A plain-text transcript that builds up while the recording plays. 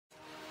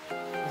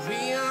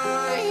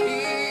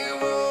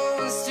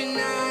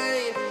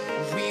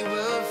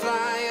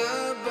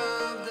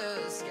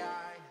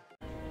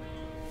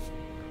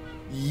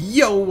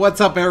Yo, what's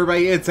up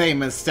everybody? It's a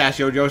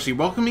Mustachio Joshi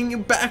welcoming you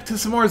back to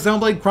some more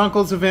Xenoblade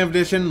Chronicles of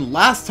Edition.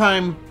 Last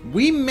time,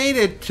 we made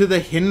it to the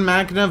Hidden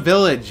Magna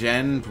village,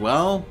 and,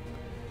 well,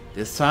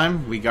 this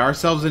time, we got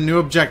ourselves a new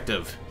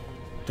objective.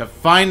 To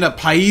find a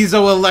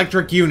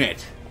Piezoelectric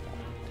Unit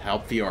to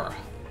help Fiora.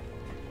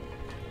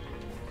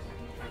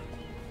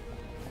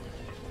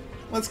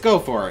 Let's go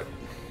for it.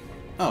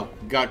 Oh,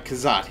 got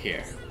Kazat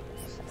here.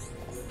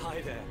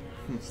 Hi there.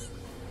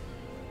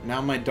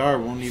 Now my daughter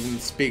won't even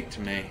speak to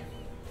me.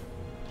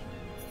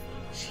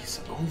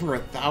 She's over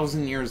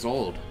 1,000 years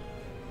old.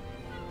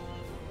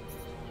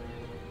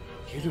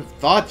 You'd have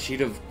thought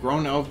she'd have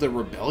grown out of the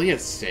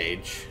rebellious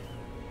stage.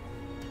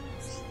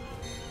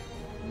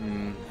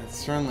 That's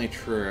certainly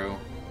true.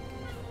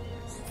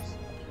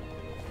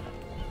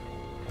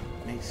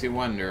 Makes you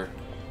wonder.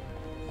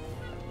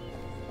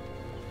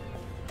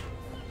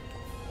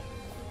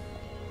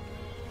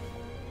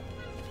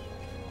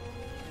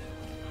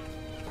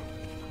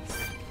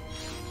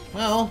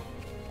 Well,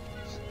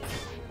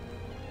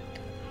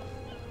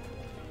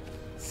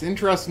 it's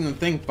interesting to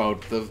think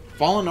about. The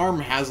Fallen Arm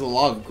has a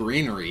lot of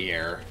greenery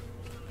here.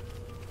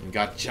 And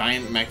got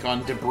giant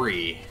mechon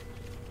debris.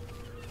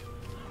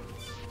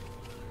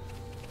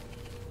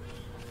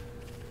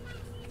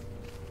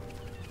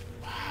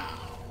 Wow.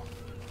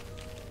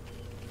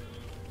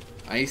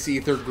 Ice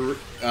Ether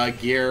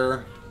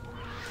gear.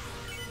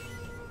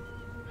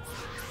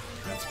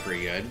 That's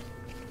pretty good.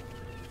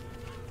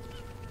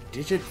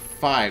 Digit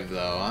 5,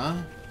 though, huh?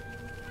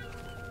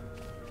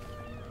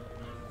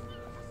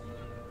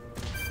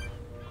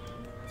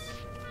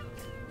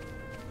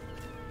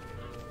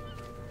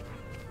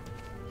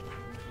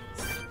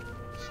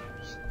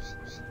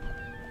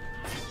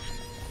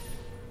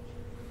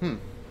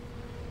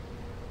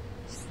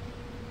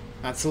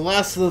 That's the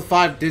last of the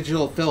 5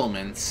 digital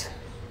filaments.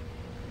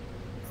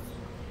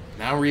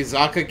 Now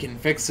Rizaka can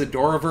fix the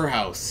door of her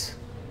house.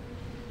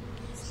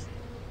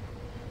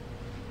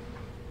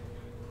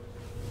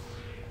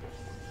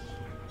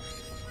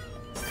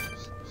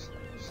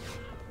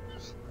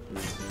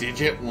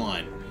 Digit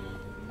 1.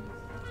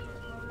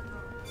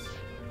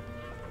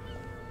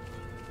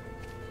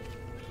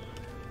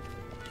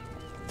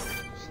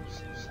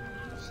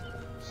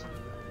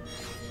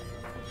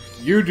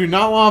 You do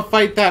not want to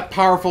fight that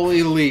powerful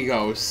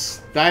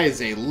Illegos. That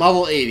is a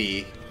level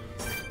 80.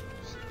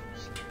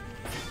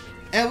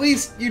 At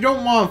least you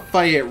don't want to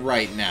fight it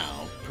right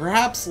now.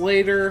 Perhaps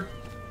later,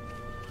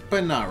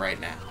 but not right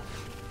now.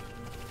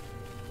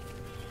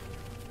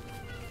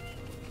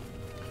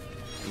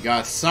 We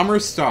got Summer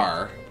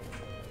Star.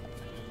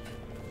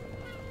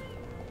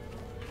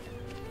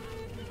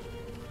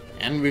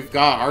 And we've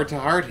got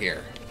heart-to-heart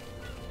here.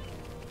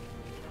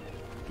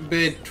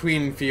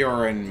 Between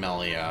Fiora and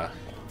Melia.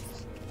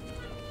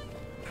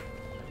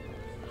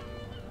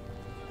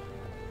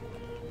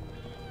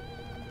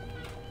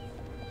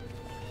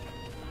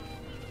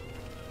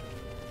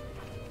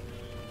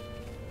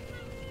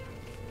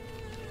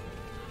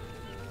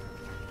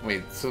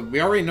 Wait, so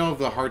we already know of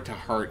the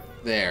heart-to-heart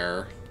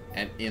there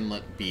at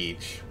Inlet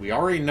Beach. We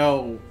already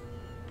know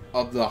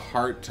of the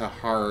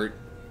heart-to-heart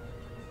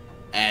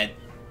at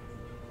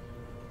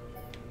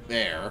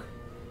there.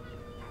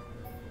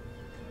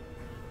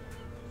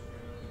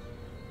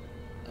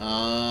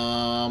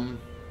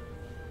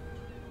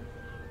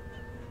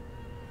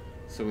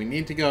 So we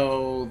need to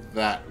go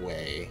that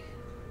way.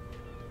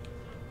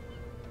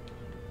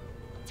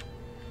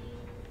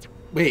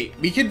 Wait,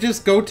 we could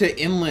just go to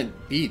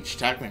Inlet Beach,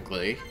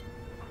 technically.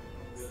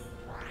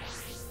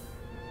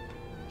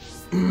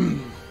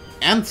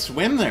 And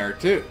swim there,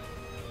 too.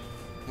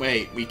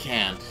 Wait, we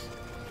can't.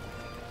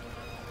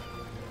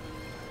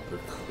 Or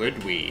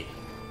could we?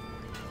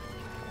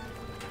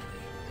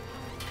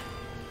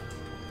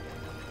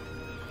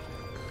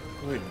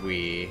 Could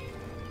we?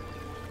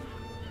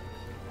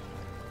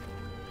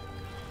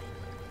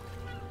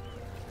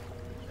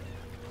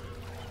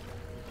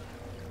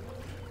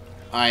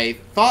 I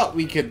thought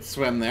we could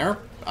swim there.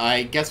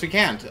 I guess we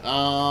can't.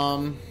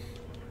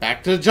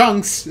 Back to the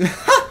junks.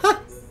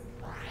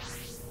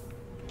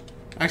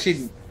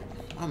 Actually,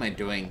 what am I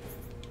doing?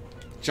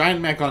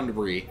 Giant mechon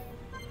debris.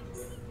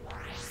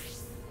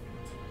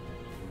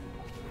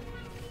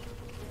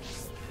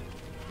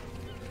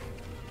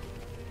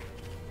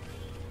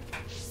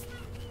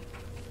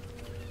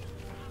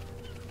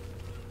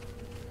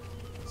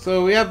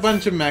 So we have a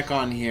bunch of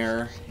mechon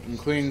here,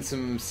 including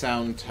some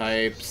sound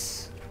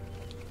types.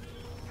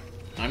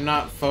 I'm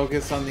not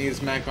focused on these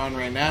mechon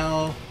right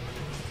now.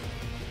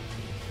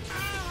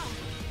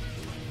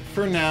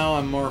 For now,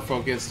 I'm more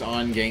focused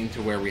on getting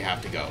to where we have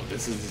to go.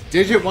 This is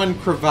Digit 1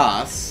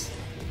 Crevasse.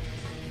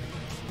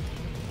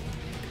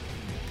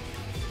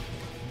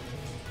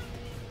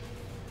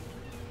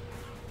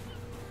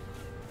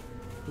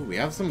 Ooh, we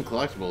have some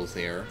collectibles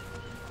here.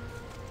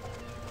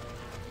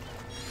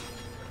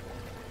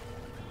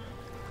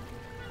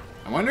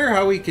 I wonder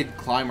how we could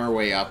climb our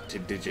way up to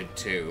Digit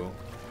 2.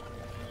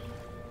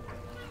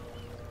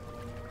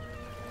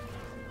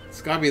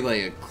 It's gotta be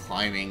like a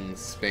climbing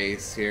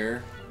space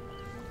here,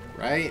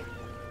 right?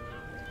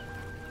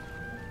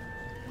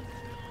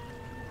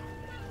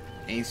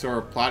 Any sort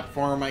of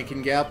platform I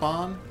can get up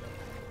on?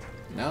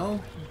 No?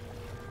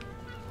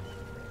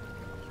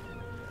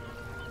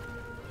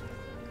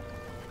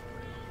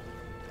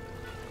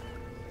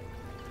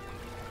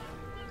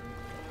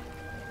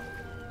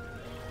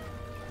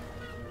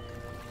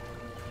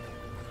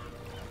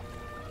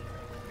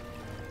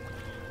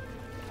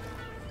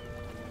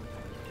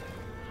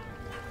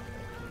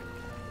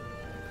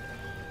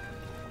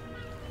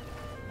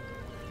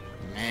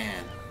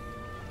 Man.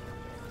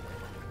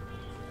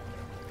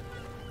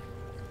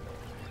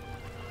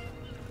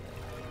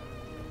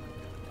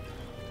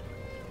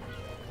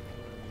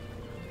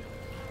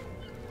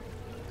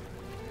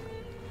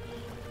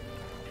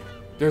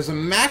 There's a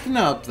machina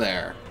up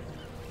there.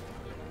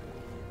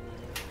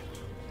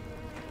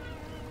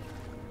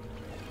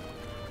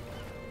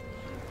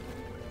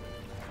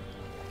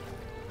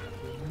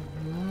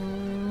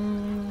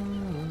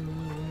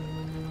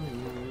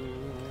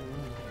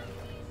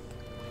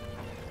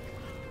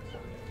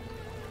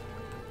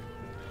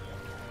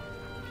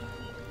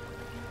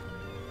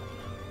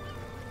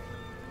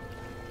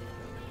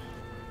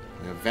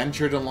 We have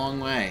ventured a long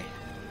way.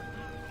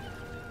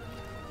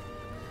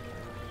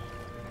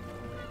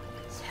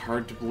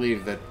 Hard to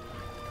believe that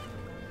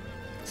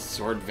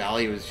Sword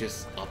Valley was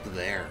just up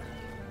there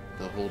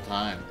the whole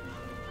time.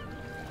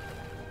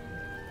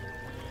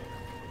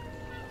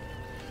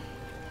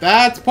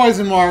 That's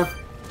Poison Morph.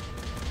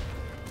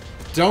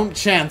 Don't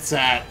chance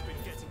that.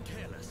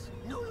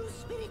 No,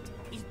 spirit,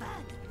 he's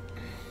bad.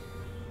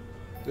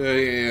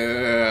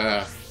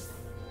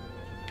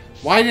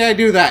 Why did I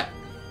do that?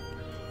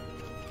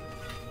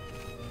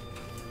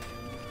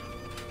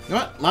 You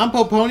know what?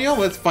 Lampo Ponyo,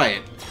 let's fight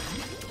it.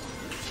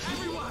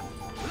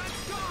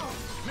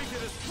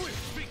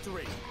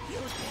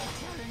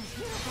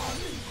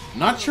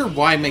 Not sure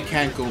why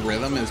Mechanical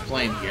Rhythm is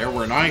playing here.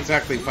 We're not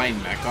exactly fighting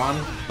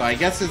Mechon, but I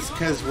guess it's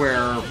because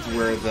where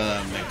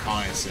the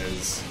Mechonis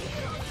is.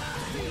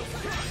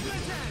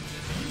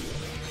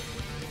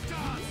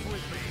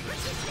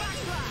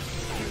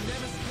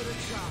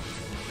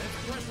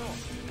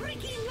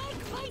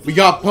 We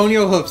got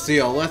Ponyo Hoof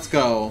Seal. Let's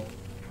go.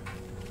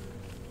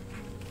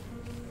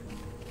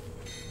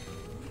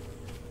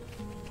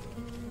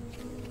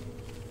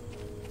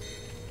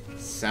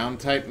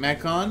 Sound type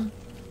Mechon.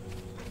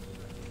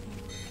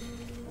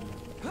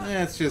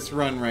 Let's just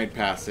run right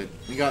past it.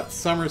 We got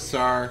Summer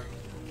Star.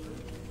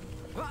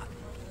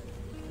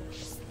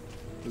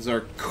 Those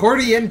are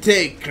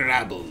Cordiente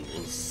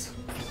Crabbles.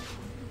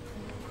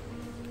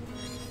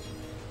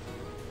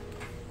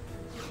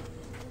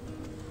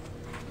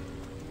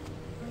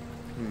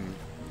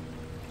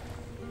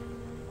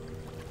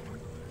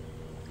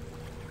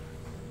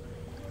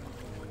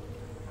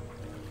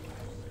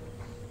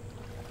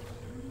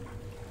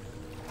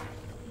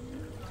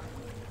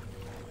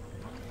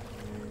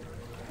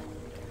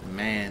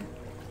 Man.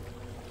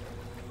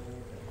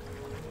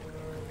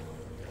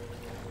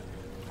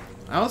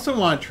 I also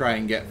want to try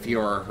and get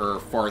Fiora her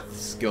 4th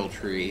skill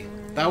tree.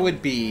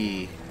 That'd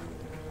be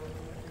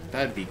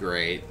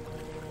great.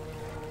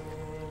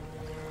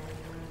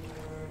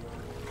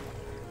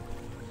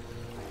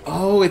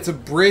 Oh, it's a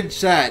bridge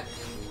that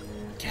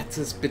gets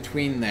us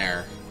between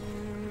there.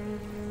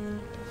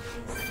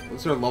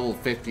 Those are level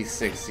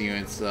 56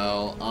 units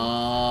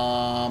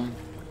though.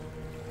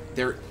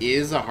 There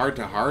is a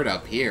heart-to-heart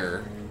up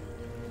here.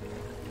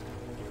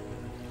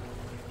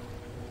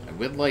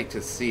 I would like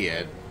to see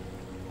it.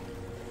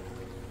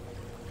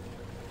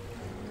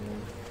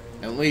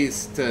 At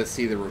least to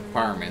see the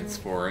requirements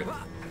for it.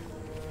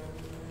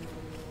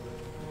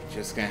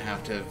 Just gonna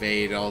have to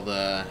evade all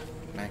the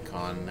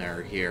Mechon that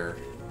are here.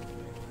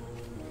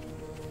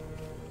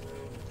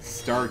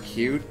 Star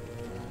Cute.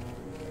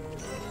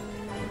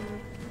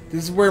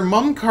 This is where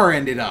Mumcar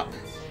ended up.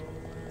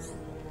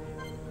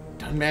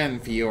 Dunman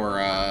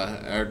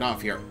Fiora, or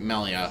not Fiora,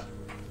 Melia.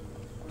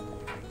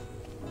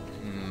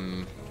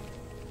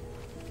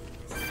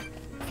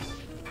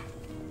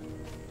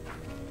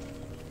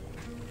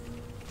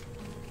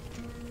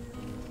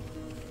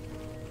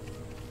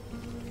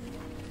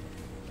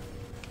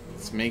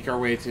 Let's make our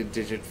way to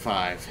Digit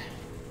 5.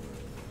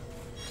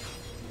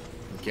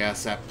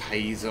 Gas that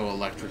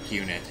Piezoelectric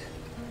Unit.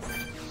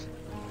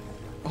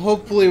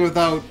 Hopefully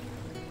without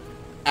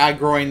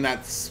aggroing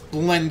that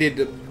splendid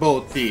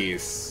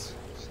Botis.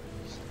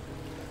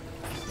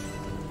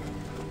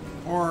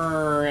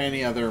 Or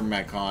any other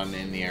Mechon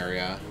in the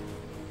area.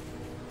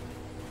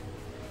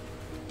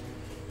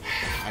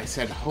 I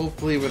said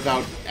hopefully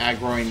without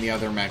aggroing the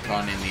other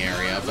Mechon in the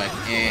area, but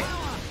eh.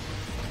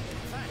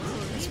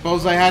 I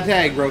suppose I had to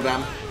aggro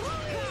them.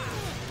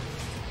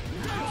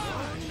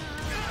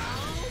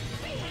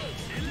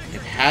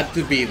 It had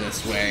to be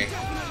this way.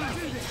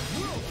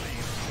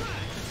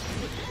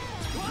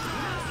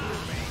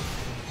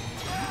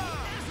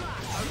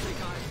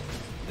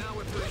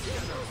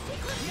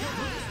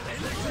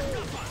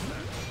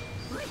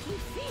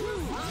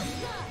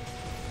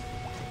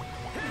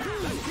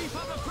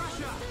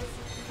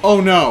 Oh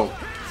no!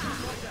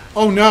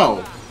 Oh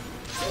no!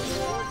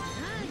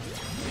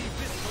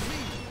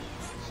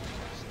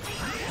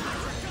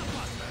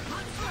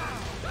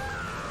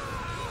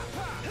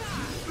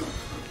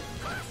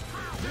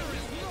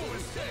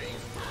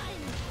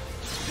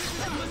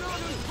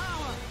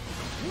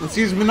 Let's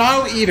use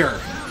Monao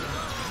Eater.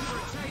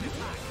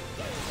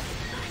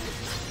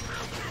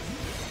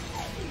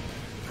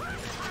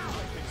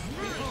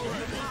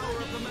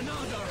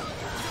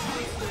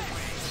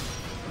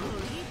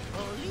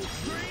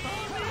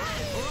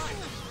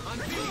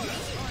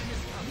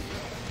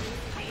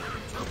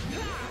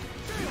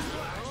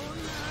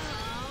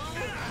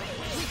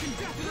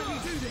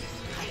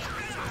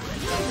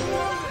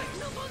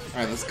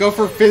 Alright, let's go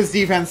for Fizz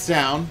defense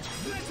down.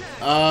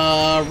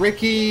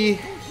 Ricky...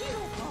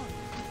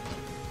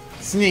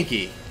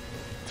 Sneaky.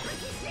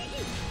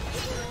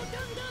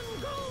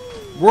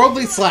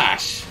 Worldly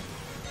Slash.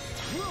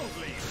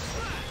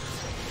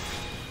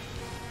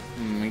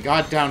 We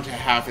got down to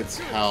half its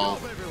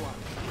health.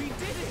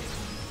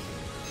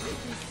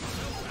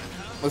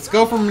 Let's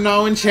go for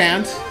No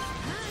Enchant.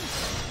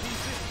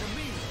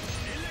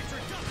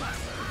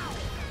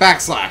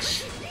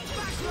 Backslash.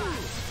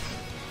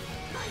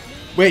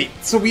 Wait,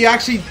 so we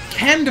actually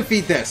can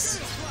defeat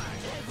this.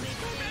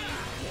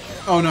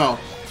 Oh no.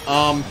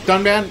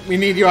 Dunban, we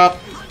need you up.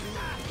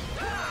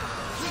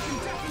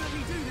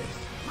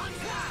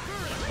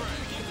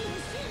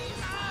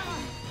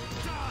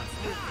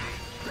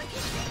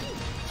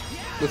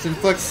 Let's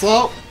inflict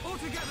slow.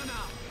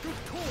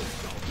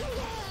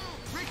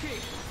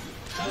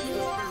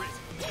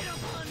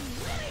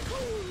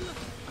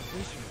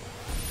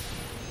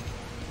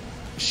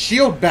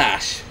 Shield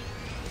bash.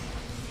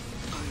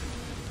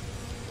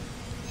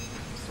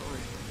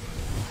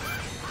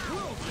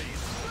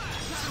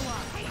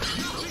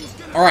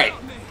 Alright.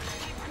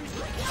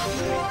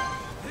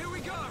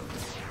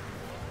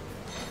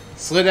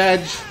 Slit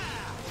Edge.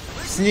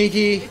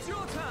 Sneaky.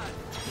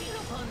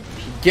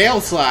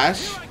 Gale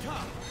Slash.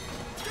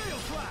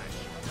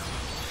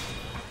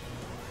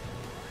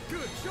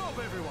 Good job,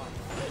 everyone.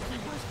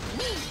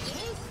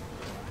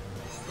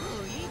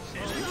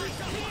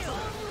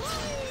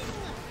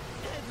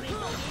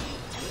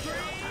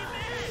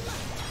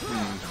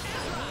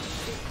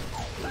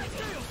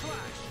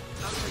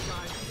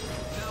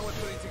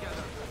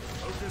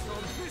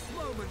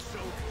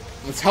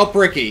 Let's help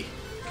Ricky.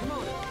 Come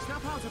on,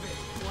 snap out of it.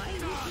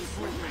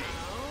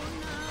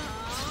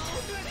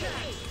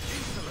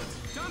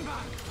 Excellent. Done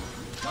back.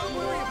 Don't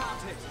worry about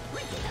it.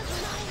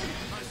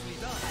 Nicely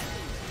done.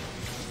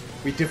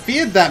 We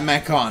defeated that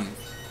Mechon.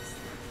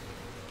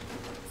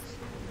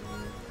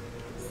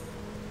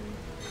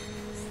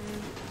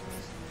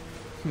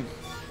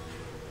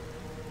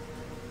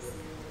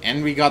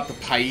 And we got the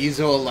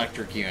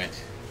Piezoelectric Unit.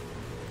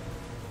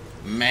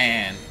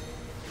 Man.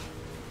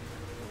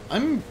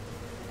 I'm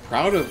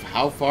proud of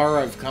how far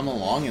I've come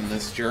along in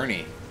this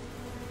journey.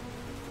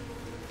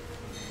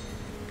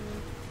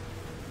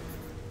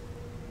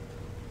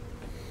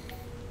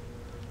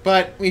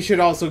 But we should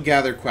also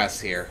gather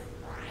quests here.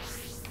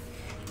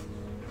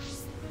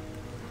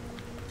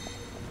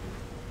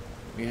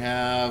 We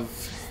have...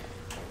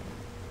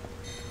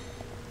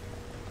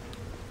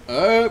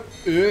 that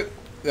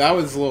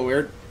was a little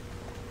weird.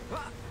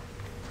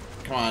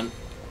 Come on.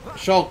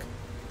 Shulk,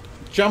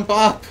 jump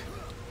up!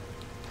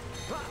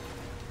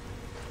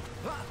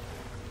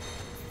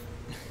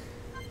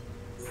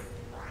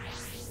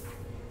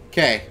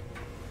 Okay.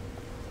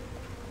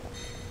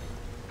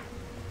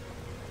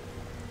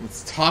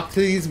 Let's talk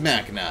to these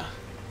Machina.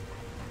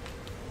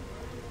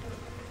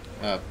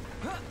 There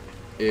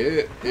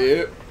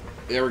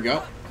we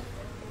go.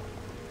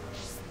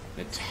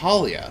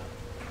 Natalia.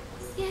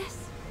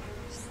 Yes.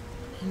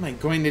 What am I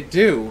going to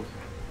do?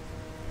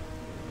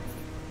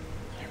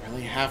 I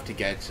really have to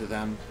get to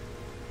them.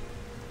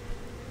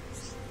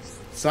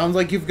 Sounds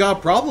like you've got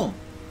a problem.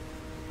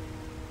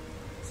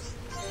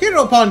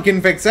 Hiropon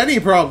can fix any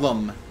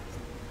problem.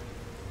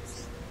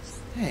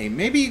 Hey,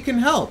 maybe you can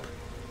help.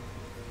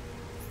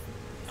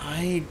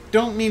 I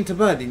don't mean to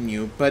burden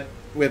you, but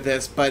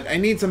I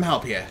need some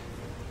help here.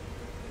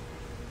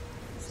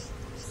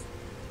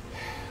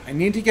 I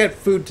need to get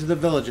food to the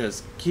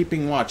villagers,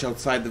 keeping watch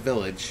outside the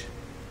village.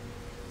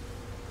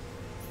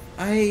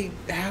 I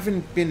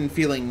haven't been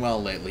feeling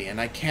well lately, and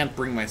I can't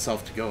bring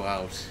myself to go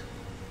out.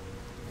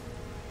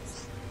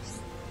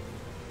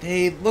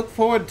 They look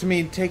forward to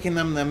me taking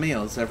them their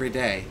meals every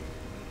day.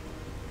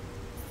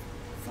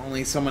 If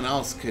only someone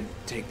else could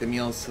take the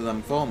meals to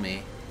them for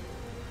me,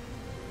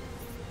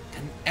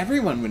 then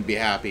everyone would be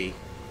happy.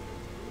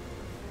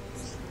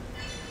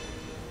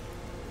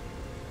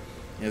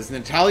 It is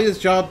Natalia's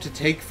job to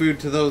take food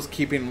to those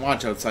keeping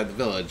watch outside the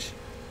village.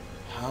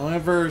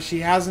 However, she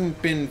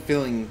hasn't been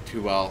feeling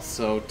too well,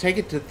 so take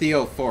it to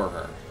Theo for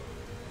her.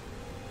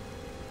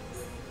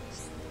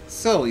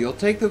 So, you'll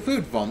take the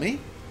food for me?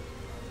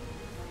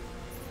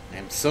 I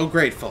am so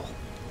grateful.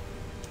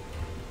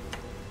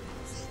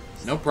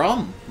 No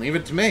problem. Leave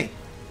it to me.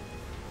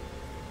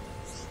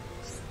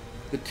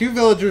 The two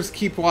villagers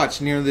keep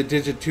watch near the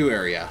Digit 2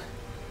 area.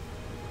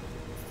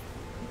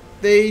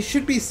 They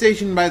should be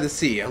stationed by the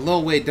sea, a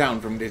little way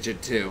down from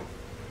Digit 2.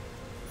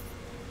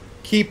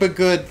 Keep a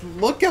good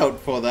lookout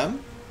for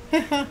them.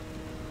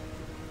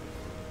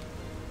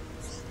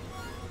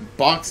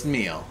 Boxed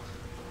meal.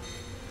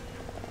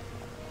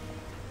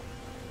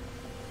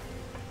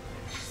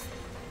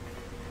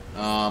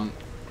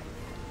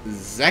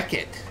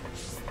 Zekit.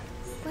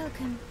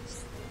 Welcome.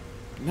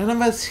 None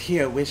of us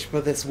here wish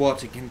for this war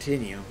to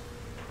continue.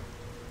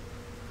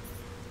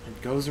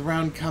 What goes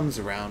around comes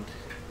around.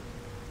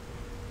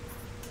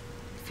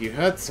 If you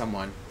hurt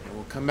someone, it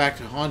will come back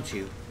to haunt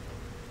you.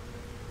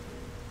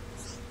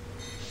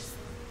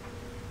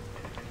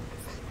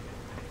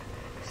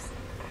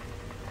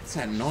 What's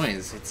that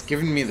noise? It's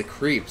giving me the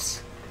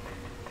creeps.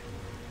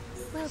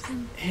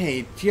 Welcome.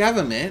 Hey, do you have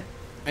a minute?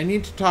 I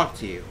need to talk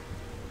to you.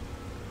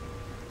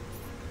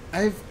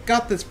 I've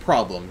got this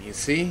problem, you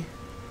see?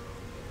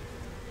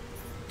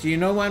 Do you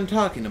know what I'm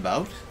talking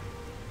about?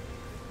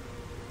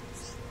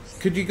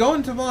 Could you go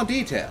into more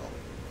detail?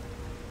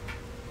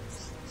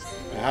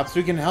 Perhaps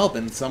we can help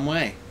in some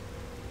way.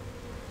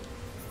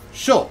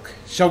 Shulk,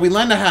 shall we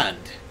lend a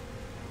hand?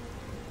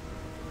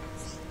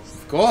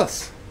 Of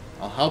course.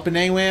 I'll help in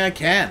any way I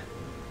can.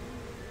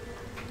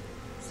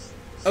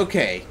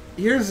 Okay,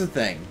 here's the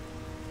thing.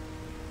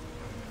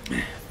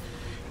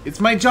 It's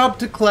my job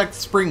to collect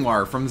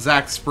springware from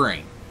Zack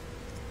Spring.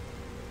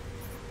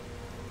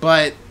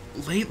 But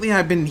lately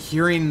I've been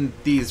hearing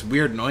these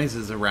weird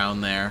noises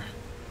around there.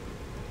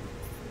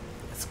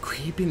 It's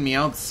creeping me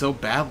out so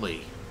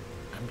badly.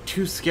 I'm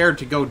too scared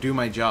to go do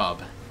my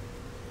job.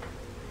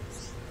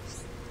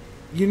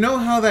 You know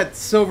how that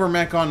silver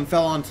mechon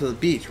fell onto the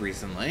beach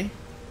recently?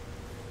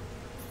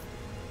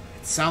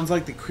 It sounds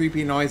like the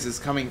creepy noise is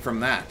coming from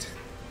that.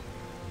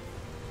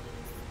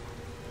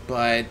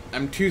 But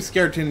I'm too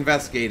scared to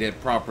investigate it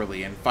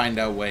properly and find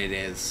out what it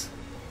is.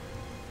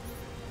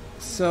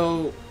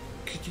 So,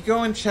 could you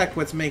go and check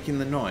what's making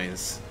the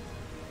noise?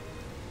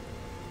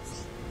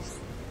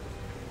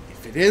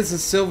 If it is a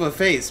silver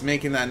face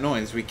making that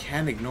noise, we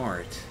can't ignore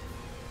it.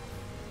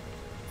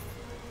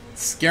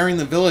 It's scaring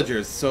the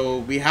villagers, so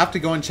we have to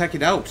go and check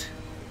it out.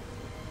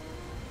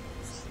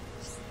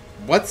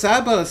 What's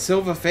that about a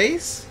silver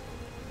face?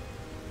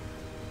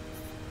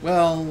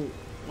 Well,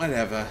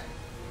 whatever.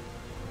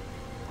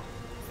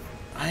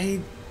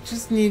 I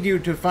just need you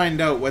to find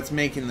out what's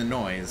making the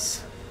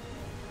noise.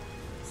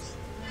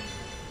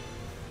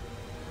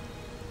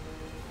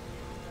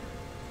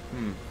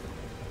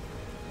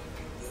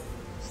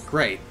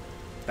 Great.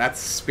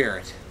 That's the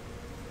spirit.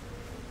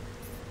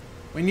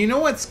 When you know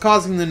what's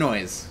causing the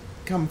noise,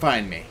 come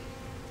find me.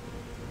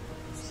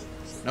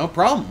 No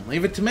problem.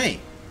 Leave it to me.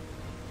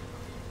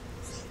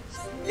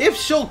 If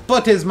Shulk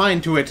put his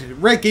mind to it,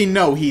 Ricky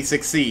know he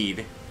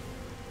succeed.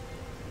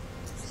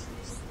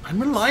 I'm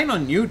relying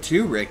on you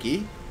too,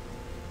 Ricky.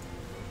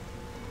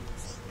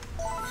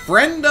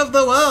 Friend of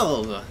the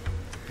world!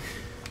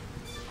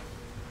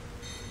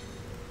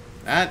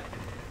 That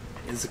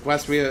is the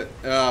quest we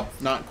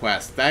have, not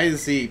quest. That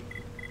is the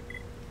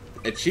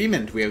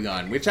achievement we have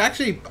gone. Which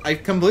actually, I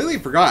completely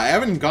forgot. I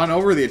haven't gone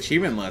over the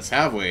achievement list,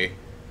 have we?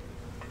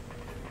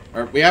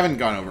 Or, we haven't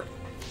gone over.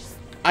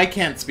 I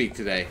can't speak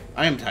today.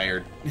 I am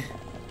tired.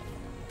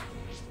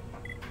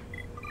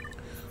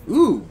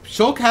 Ooh,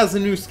 Shulk has a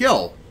new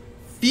skill.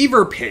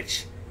 Fever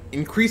Pitch.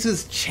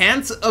 Increases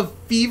chance of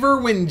fever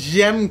when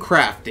gem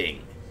crafting.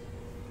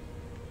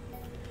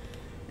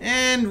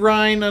 And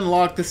Ryan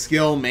unlocked the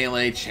skill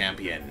Melee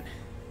Champion.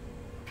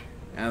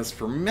 As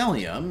for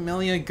Melia,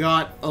 Melia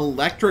got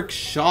Electric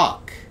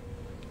Shock.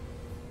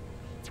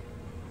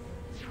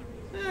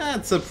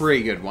 That's a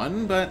pretty good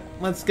one, but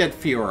let's get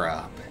Fiora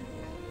up.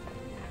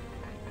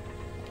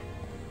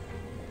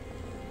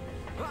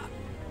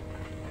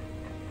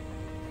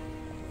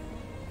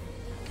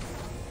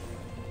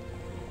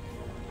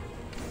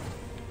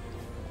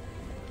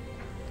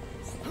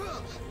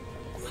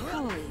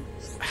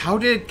 How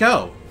did it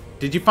go?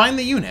 Did you find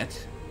the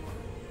unit?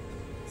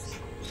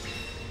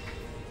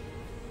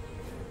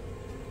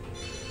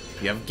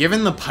 You have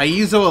given the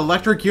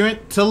Piezoelectric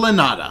Unit to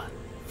Lenata.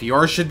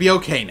 Fiora should be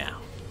okay now.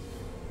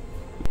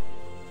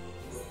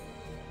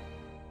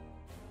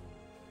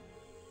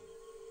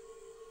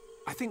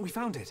 I think we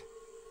found it.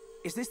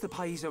 Is this the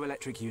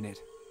Piezoelectric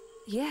Unit?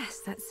 Yes,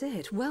 that's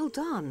it. Well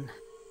done.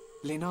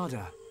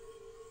 Leonarda,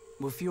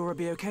 will Fiora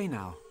be okay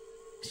now?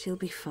 She'll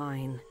be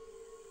fine.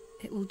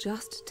 It will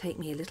just take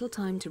me a little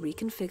time to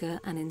reconfigure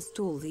and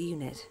install the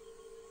unit.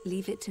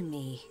 Leave it to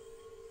me.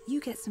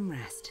 You get some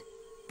rest.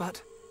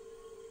 But...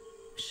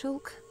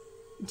 Shulk,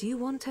 do you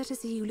want her to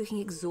see you looking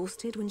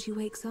exhausted when she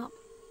wakes up?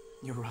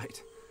 You're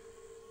right.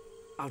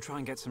 I'll try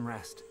and get some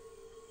rest.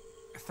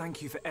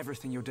 Thank you for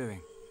everything you're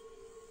doing.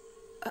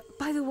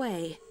 By the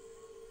way...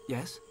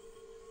 Yes?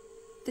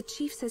 The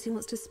chief says he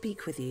wants to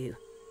speak with you.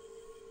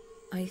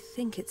 I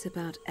think it's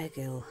about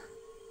Egil.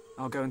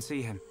 I'll go and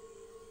see him.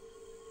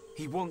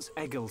 He wants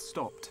Egil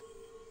stopped.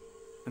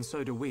 And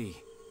so do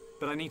we.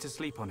 But I need to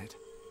sleep on it.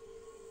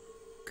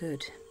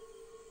 Good.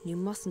 You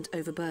mustn't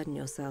overburden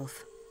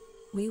yourself.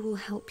 We will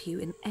help you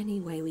in any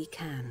way we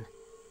can.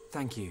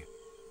 Thank you.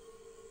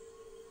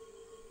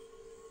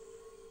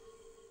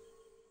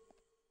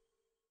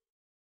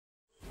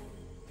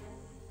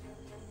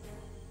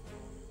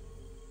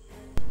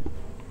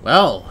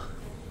 Well,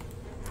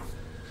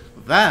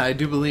 that I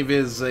do believe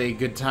is a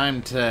good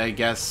time to, I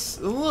guess,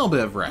 a little bit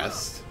of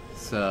rest.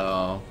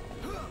 So,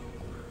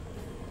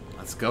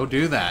 go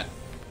do that.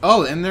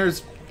 Oh, and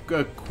there's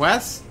a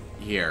quest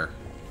here.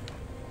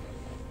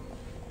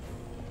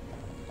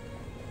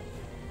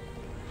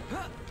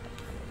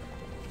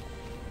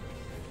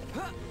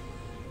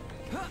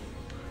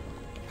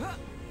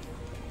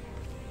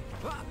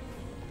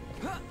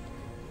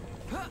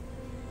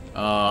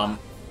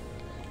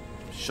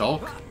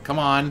 Shulk, come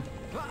on.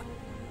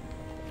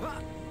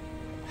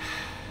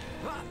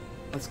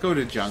 Let's go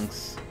to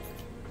Junks.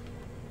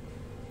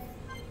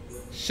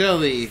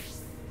 Surely.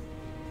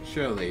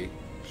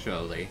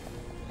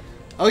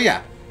 Oh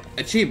yeah,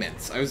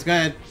 achievements. I was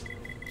gonna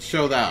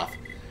show that off.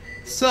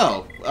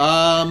 So,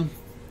 wow,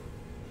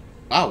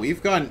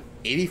 we've gotten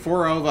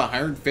 84 out of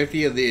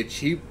 150 of the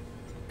achievements.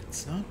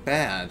 It's not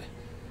bad.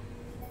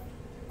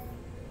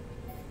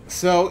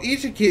 So,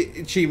 each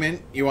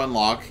achievement you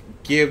unlock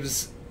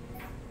gives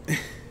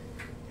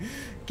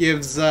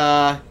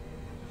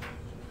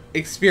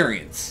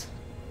experience.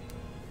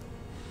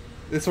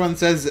 This one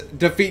says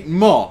defeat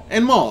more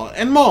and more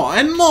and more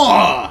and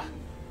more.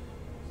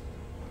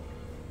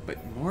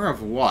 But more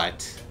of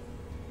what?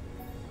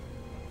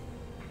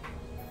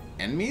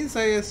 Enemies,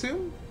 I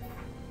assume?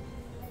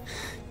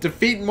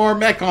 Defeat more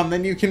Mechon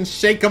than you can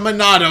shake a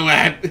Monado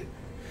at.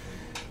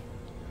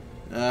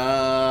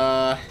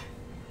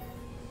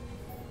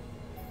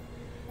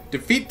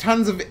 Defeat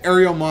tons of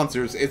aerial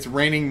monsters. It's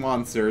raining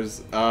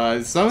monsters.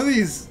 Some of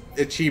these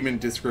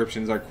achievement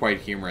descriptions are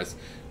quite humorous.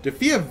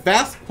 Defeat a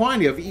vast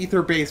quantity of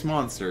ether-based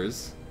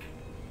monsters.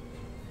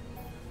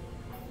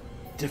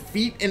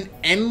 Defeat an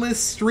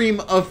endless stream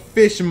of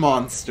fish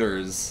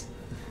monsters.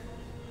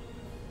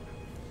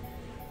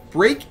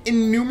 Break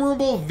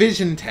innumerable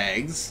vision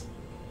tags.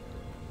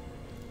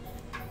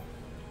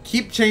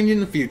 Keep changing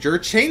the future.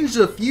 Change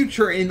the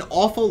future an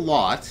awful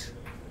lot.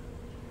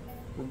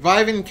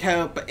 Revive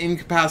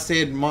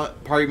incapacitated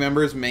party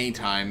members many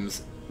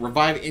times.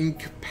 Revive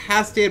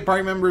incapacitated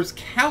party members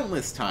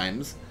countless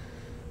times.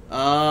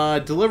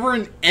 Deliver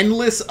an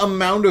endless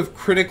amount of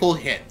critical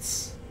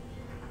hits.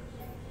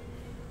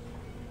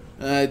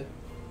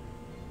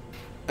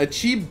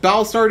 Achieve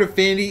Battlestar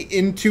Affinity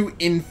into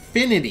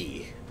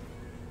infinity.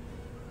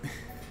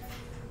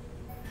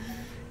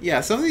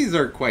 Yeah, some of these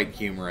are quite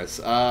humorous.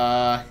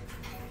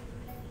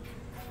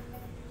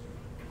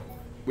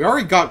 We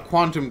already got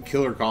Quantum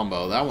Killer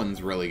Combo. That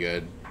one's really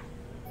good.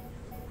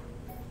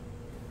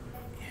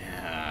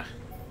 Yeah.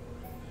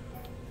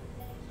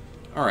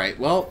 Alright,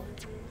 well,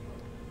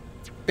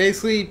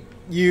 basically,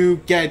 you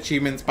get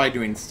achievements by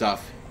doing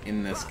stuff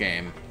in this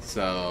game.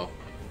 So,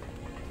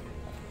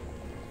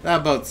 that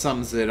about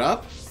sums it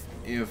up,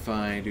 if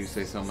I do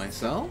say so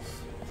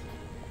myself.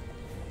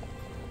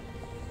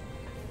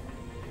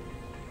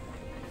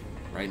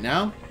 Right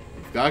now,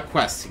 we've got a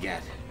quest to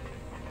get.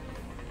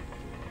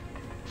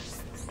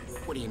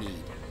 What do you need?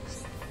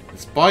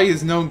 This body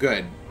is no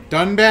good.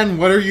 Dunban,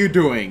 what are you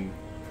doing?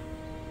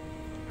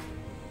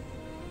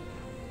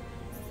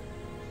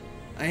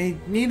 I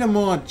need a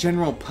more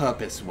general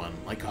purpose one,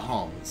 like a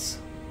Holmes.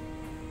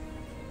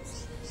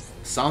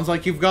 Sounds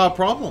like you've got a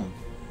problem.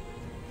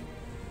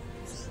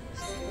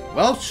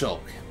 Well,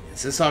 Shulk,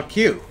 is this our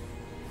cue?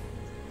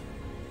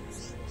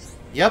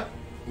 Yep,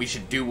 we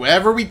should do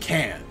whatever we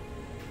can.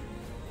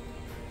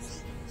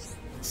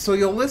 So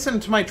you'll listen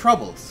to my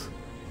troubles.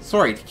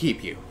 Sorry to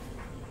keep you.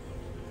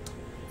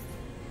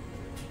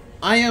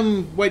 I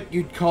am what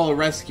you'd call a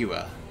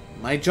rescuer.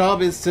 My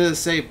job is to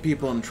save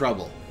people in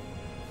trouble.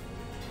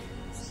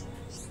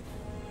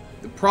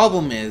 The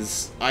problem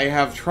is, I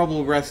have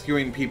trouble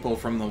rescuing people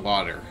from the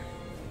water.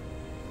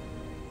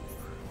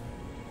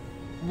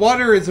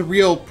 Water is a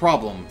real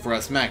problem for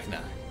us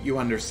Machina, you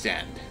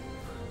understand.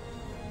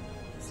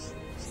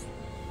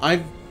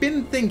 I've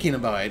been thinking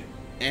about it,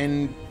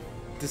 and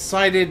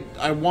decided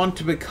I want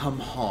to become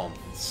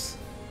Holmes.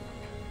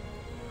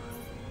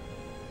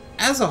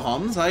 As a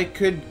Holmes, I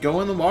could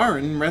go in the water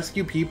and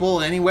rescue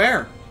people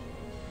anywhere.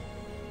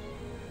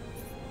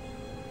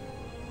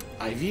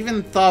 I've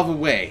even thought of a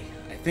way.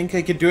 I think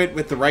I could do it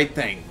with the right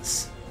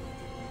things.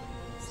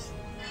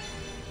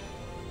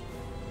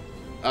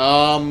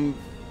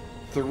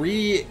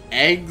 3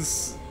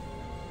 eggs,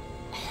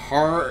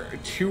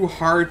 2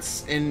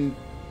 hearts, and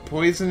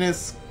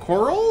poisonous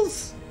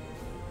corals?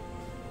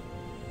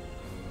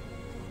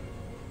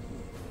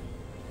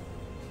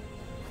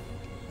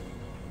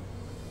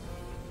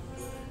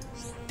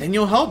 Then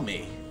you'll help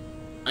me.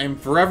 I am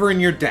forever in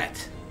your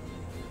debt.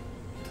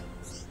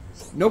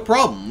 No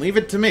problem, leave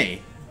it to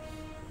me.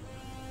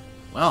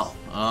 Well,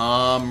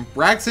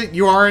 Braxit,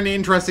 you are an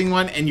interesting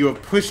one, and you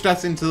have pushed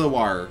us into the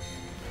water.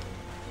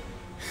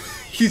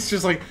 He's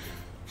just like,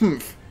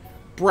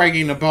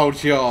 bragging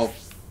about your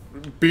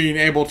being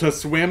able to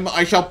swim.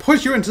 I shall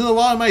push you into the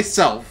water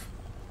myself.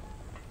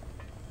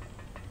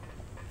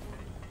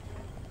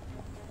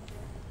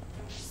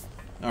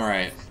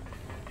 Alright.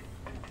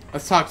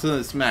 Let's talk to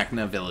this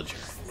Machina villager.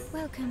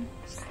 Welcome.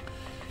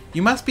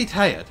 You must be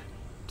tired.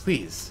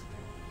 Please,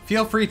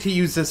 feel free to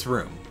use this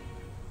room.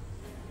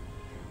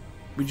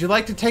 Would you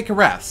like to take a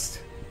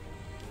rest?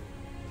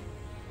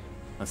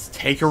 Let's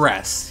take a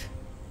rest.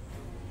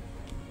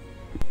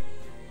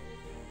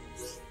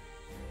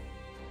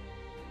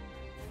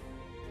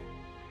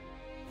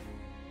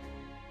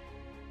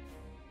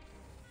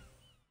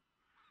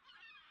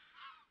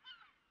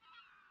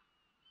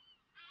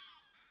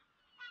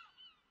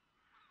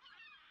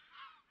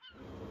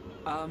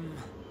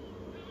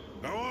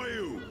 How are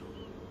you?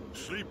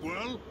 Sleep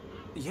well?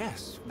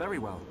 Yes, very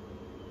well.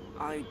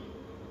 I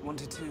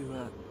wanted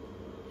to,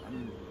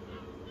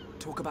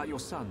 talk about your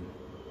son.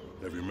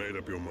 Have you made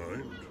up your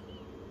mind?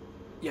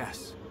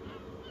 Yes.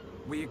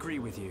 We agree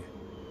with you.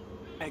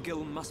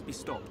 Egil must be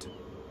stopped.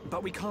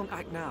 But we can't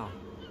act now.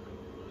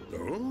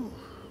 Oh?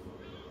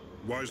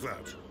 Why's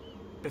that?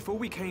 Before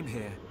we came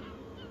here,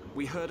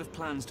 we heard of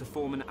plans to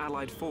form an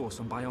allied force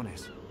on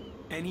Bionis.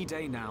 Any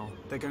day now,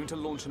 they're going to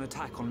launch an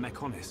attack on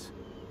Mechonis.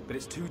 But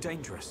it's too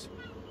dangerous.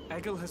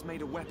 Egil has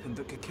made a weapon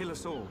that could kill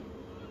us all.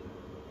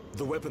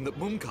 The weapon that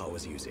Mumkar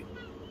was using?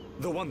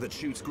 The one that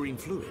shoots green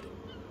fluid?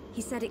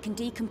 He said it can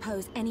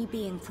decompose any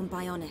being from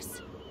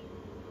Bionis.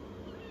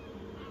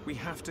 We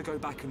have to go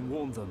back and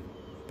warn them,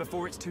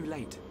 before it's too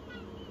late.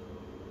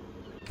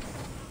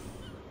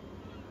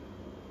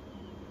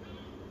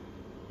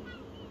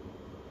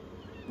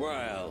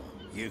 Well,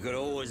 you could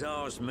always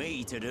ask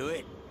me to do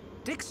it.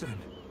 Dixon!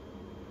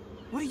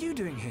 What are you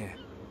doing here?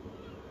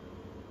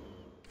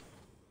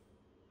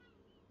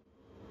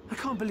 I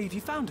can't believe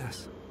you found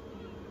us.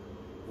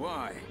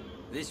 Why?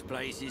 This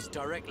place is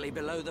directly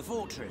below the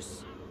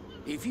fortress.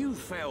 If you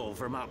fell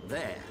from up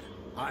there,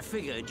 I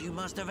figured you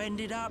must have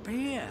ended up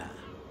here.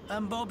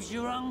 And Bob's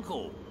your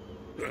uncle.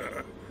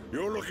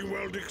 You're looking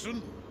well,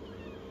 Dixon.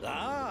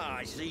 Ah,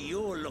 I see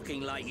you're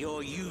looking like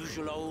your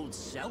usual old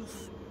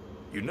self.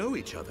 You know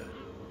each other?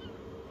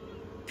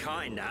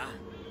 Kinda.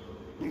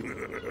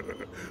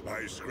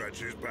 I scratch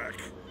his back.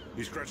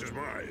 He scratches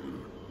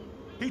mine.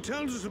 He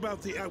tells us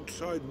about the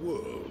outside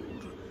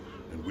world,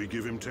 and we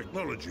give him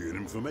technology and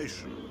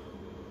information.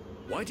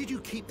 Why did you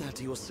keep that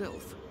to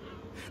yourself?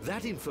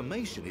 That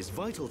information is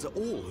vital to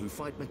all who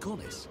fight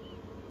Mechonis.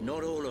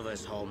 Not all of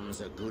us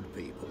Homs are good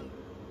people.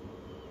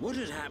 What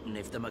had happened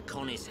if the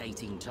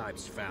Mechonis-hating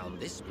types found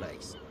this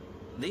place?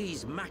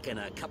 These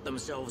Machina cut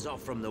themselves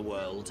off from the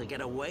world to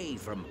get away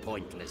from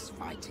pointless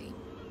fighting.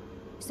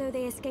 So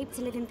they escaped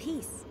to live in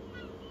peace.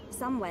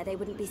 Somewhere they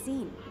wouldn't be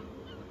seen.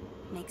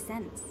 Makes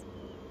sense.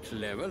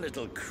 Clever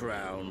little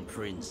crown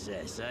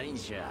princess,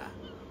 ain't ya?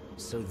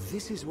 So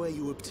this is where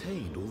you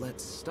obtained all that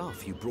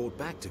stuff you brought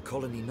back to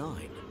Colony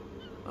 9.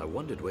 I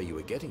wondered where you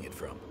were getting it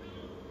from.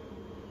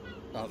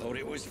 I thought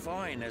it was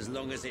fine as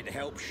long as it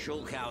helped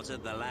Shulk out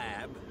at the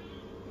lab.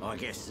 I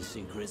guess the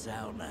secret's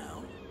out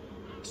now.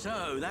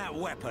 So, that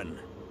weapon.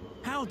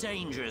 How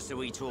dangerous are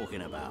we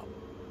talking about?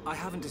 I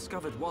haven't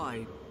discovered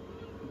why,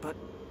 but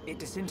it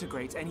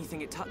disintegrates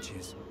anything it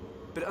touches.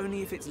 But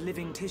only if it's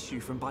living tissue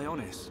from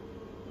Bionis.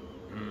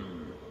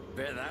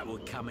 Bet that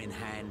would come in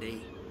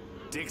handy.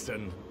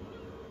 Dixon!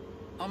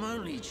 I'm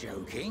only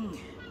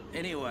joking.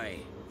 Anyway,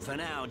 for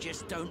now,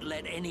 just don't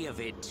let any of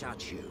it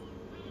touch you.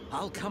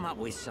 I'll come up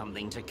with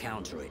something to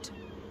counter it.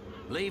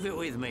 Leave it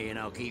with me and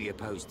I'll keep you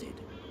posted.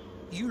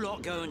 You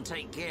lot go and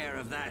take care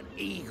of that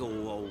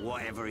Eagle or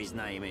whatever his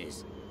name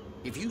is.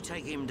 If you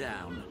take him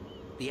down,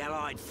 the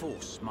Allied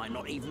force might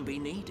not even be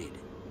needed.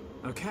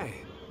 Okay.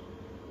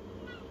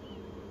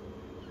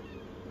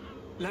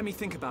 Let me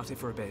think about it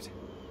for a bit.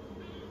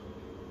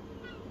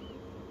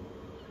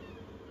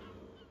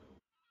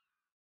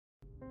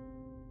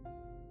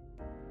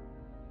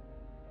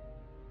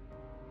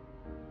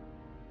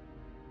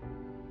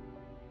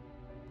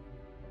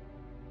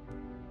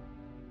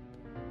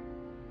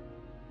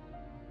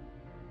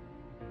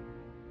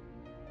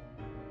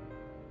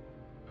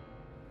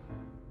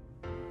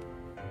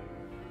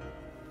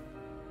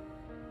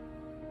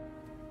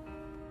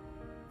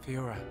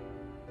 Fiora.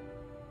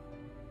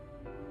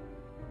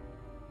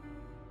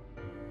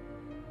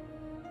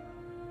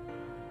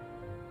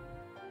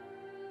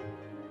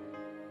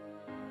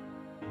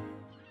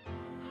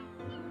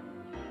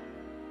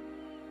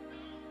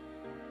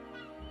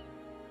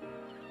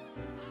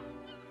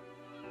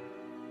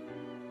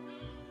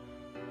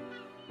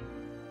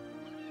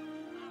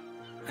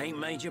 Ain't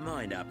made your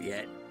mind up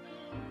yet?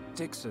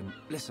 Dixon,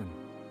 listen.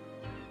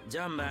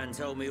 Dunban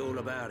told me all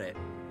about it.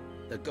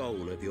 The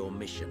goal of your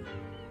mission.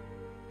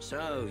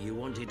 So, you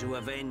wanted to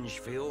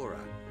avenge Fiora?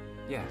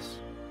 Yes.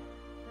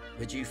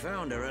 But you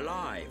found her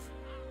alive.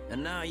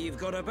 And now you've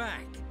got her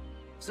back.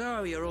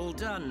 So, you're all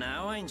done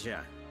now, ain't ya?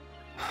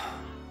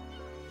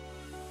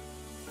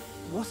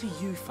 What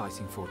are you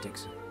fighting for,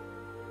 Dixon?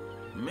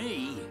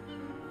 Me?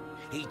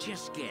 He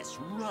just gets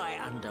right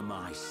under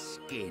my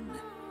skin.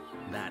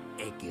 That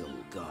Egil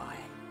guy.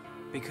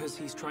 Because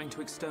he's trying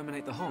to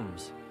exterminate the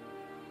Homs?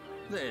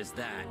 There's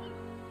that.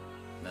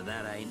 But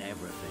that ain't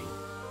everything.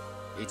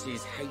 It's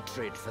his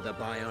hatred for the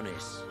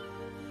Bionis.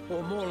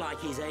 Or more like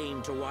his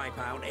aim to wipe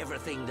out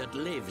everything that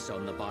lives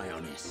on the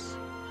Bionis.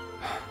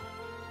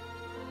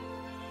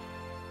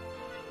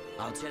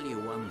 I'll tell you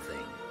one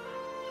thing.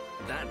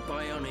 That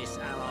Bionis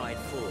allied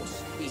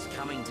force is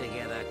coming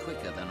together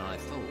quicker than I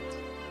thought.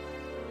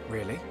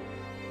 Really?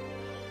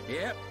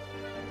 Yep.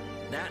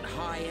 That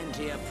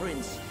high-end-tier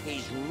prince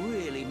is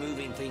really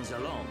moving things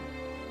along.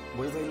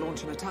 Will they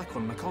launch an attack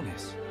on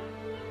Mechonis?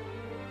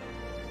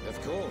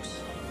 Of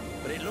course.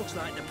 But it looks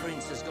like the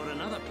prince has got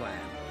another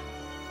plan.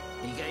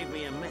 He gave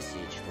me a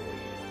message for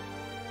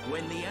you.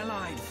 When the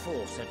Allied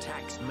force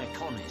attacks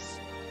Mechonis,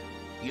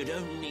 you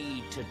don't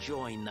need to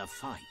join the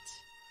fight.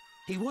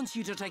 He wants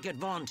you to take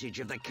advantage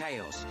of the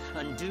chaos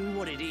and do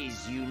what it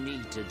is you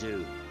need to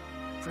do.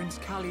 Prince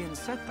Callian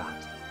said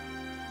that.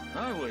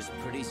 I was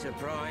pretty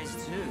surprised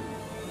too.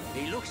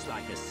 He looks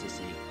like a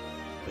sissy,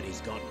 but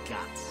he's got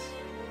guts.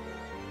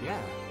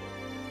 Yeah.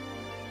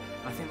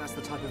 I think that's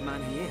the type of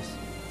man he is.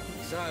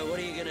 So, what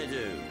are you gonna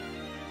do?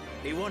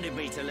 He wanted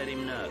me to let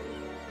him know.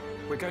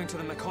 We're going to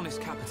the Mechonis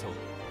capital.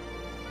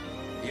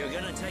 You're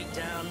gonna take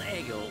down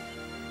Egil?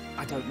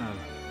 I don't know.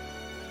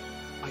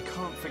 I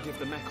can't forgive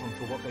the Mechon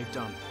for what they've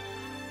done.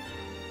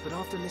 But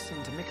after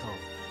listening to Mikhail,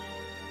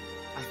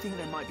 I think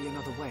there might be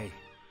another way.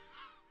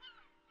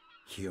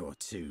 You're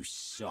too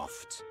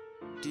soft.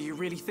 Do you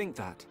really think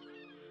that?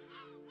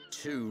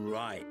 Too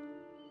right.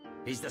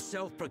 He's the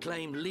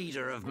self-proclaimed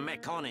leader of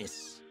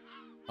Mechonis.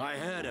 I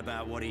heard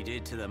about what he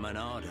did to the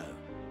Monado.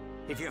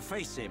 If you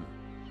face him,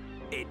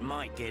 it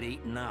might get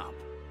eaten up.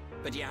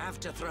 But you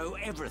have to throw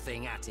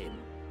everything at him,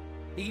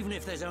 even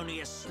if there's only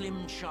a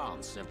slim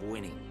chance of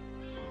winning.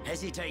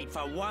 Hesitate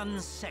for 1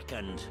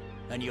 second,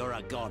 and you're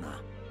a goner.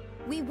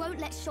 We won't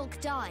let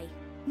Shulk die.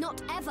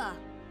 Not ever.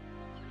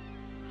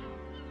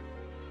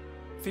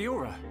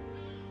 Fiora,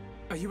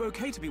 are you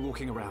okay to be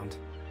walking around?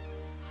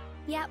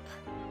 Yep.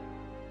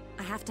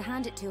 I have to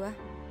hand it to her.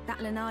 That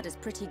Lenada's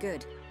pretty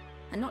good.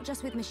 And not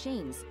just with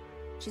machines.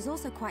 She's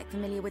also quite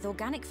familiar with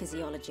organic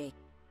physiology.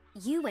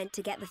 You went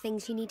to get the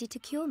things you needed to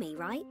cure me,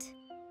 right?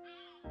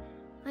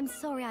 I'm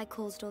sorry I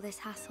caused all this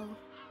hassle.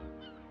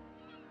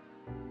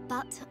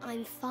 But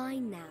I'm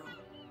fine now.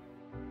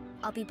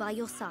 I'll be by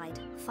your side,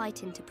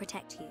 fighting to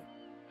protect you.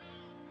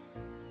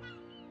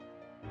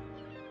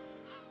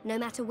 No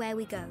matter where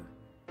we go,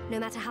 no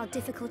matter how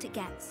difficult it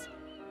gets,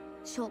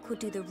 Shulk will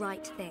do the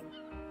right thing.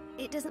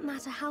 It doesn't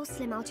matter how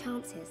slim our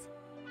chances.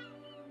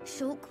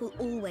 Shulk will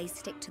always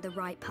stick to the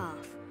right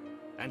path.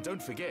 And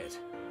don't forget,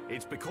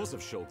 it's because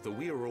of Shulk that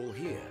we are all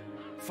here,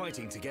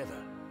 fighting together.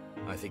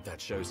 I think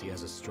that shows he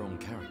has a strong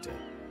character.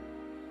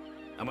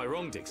 Am I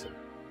wrong, Dixon?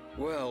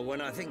 Well,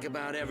 when I think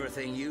about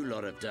everything you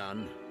lot have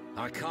done,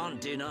 I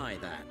can't deny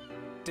that.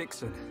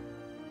 Dixon,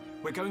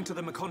 we're going to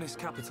the Mechonis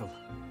capital.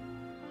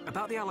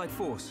 About the Allied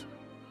force.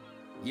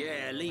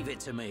 Yeah, leave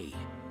it to me.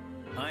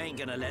 I ain't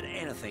gonna let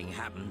anything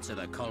happen to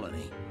the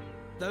colony.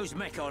 Those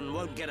Mechon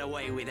won't get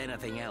away with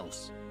anything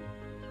else.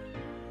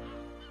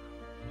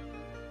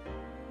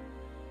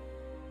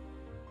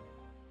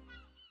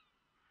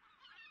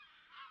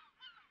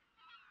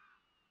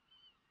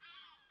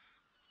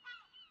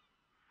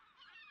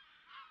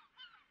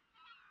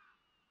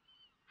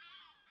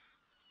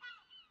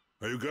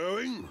 Are you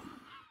going?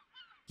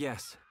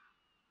 Yes.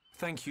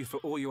 Thank you for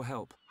all your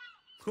help.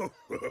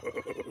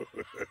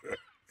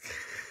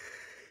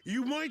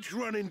 You might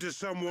run into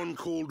someone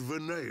called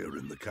Vinaya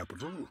in the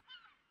capital.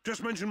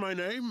 Just mention my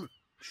name,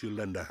 she'll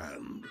lend a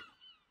hand.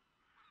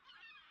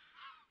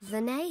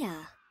 Vinaya?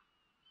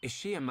 Is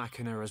she a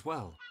Machina as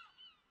well?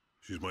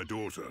 She's my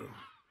daughter.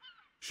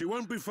 She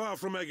won't be far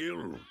from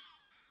Egil.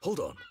 Hold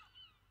on.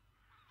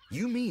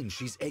 You mean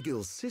she's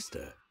Egil's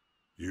sister?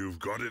 You've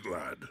got it,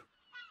 lad.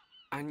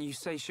 And you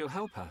say she'll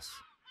help us?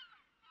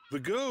 The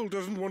girl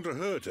doesn't want to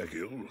hurt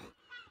Egil,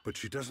 but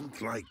she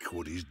doesn't like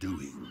what he's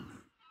doing.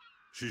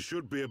 She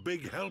should be a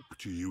big help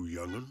to you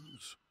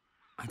young'uns.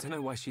 I don't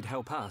know why she'd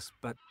help us,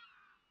 but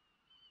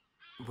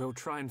we'll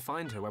try and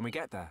find her when we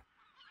get there.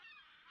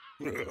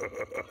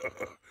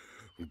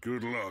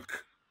 Good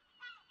luck.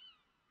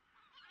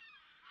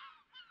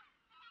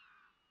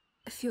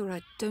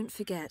 Fiora, don't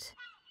forget.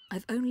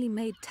 I've only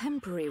made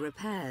temporary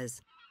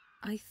repairs.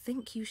 I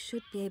think you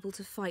should be able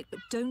to fight, but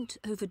don't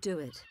overdo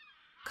it.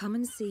 Come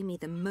and see me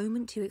the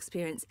moment you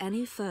experience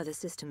any further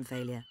system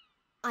failure.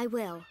 I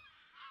will.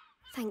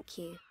 Thank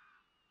you.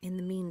 In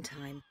the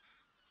meantime,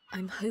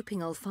 I'm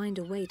hoping I'll find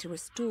a way to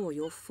restore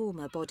your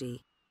former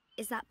body.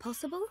 Is that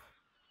possible?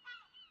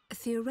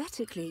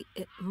 Theoretically,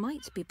 it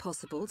might be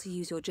possible to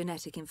use your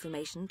genetic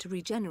information to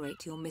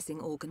regenerate your missing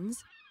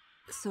organs.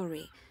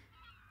 Sorry,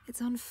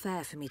 it's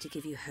unfair for me to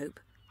give you hope.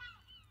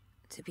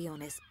 To be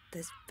honest,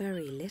 there's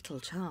very little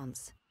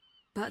chance.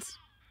 But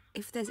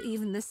if there's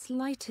even the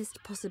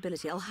slightest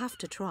possibility, I'll have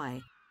to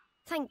try.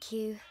 Thank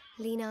you,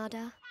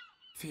 Lenada.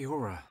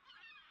 Fiora.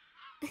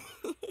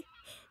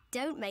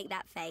 Don't make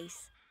that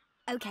face.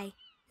 Okay,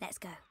 let's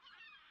go.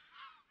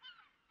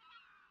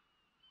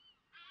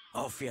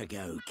 Off you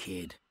go,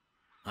 kid.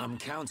 I'm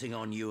counting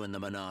on you and the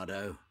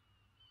Monado.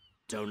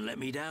 Don't let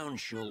me down,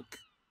 Shulk.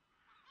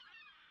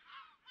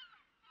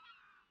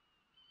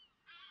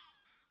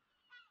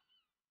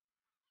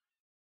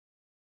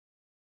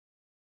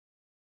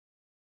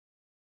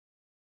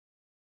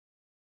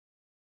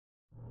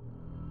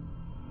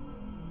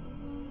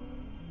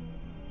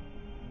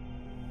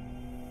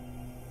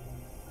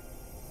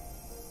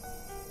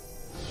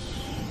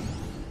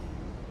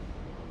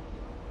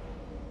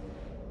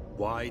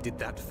 Why did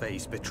that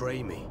face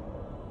betray me?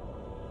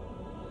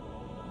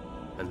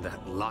 And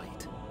that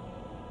light?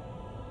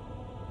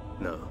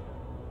 No,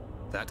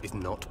 that is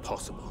not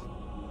possible.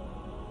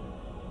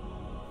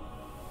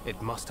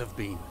 It must have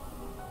been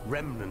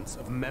remnants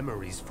of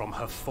memories from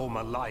her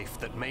former life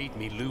that made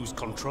me lose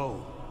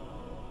control.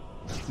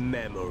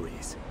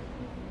 Memories.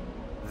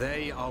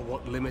 They are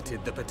what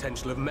limited the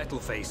potential of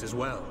Metalface as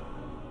well.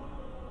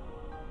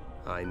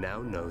 I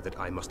now know that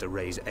I must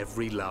erase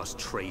every last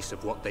trace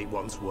of what they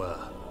once were.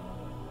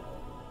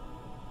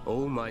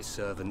 All my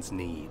servants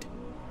need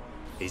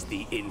is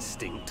the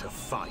instinct to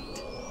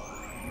fight.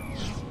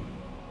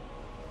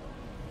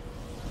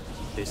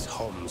 This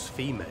Hom's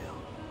female.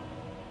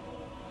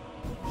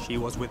 She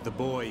was with the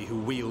boy who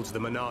wields the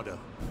Monado.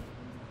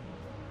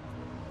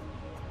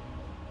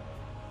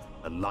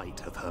 A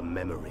light of her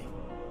memory.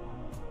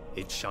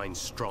 It shines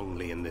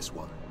strongly in this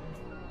one.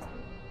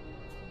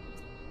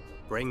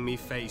 Bring me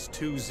face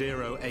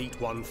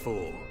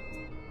 20814.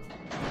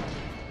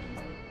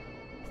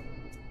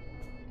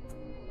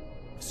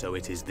 So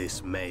it is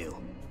this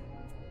male.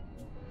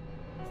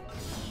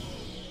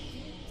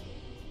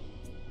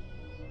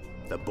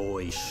 The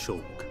boy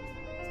Shulk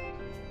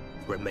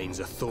remains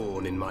a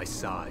thorn in my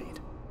side.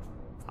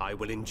 I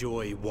will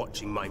enjoy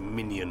watching my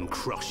minion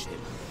crush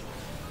him.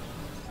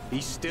 Be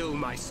still,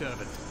 my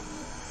servant.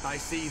 I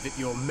see that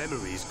your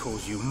memories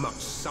cause you much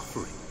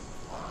suffering.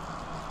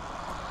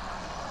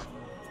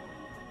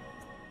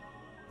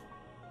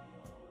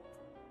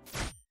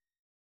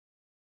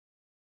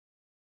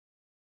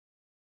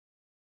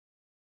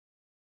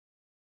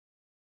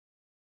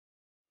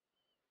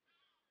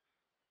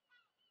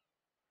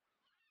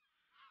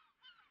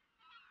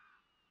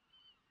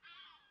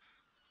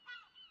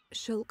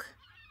 Shulk,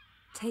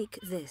 take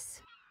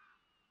this.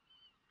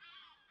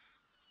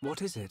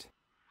 What is it?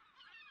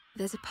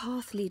 There's a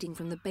path leading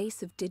from the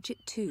base of Digit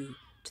 2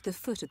 to the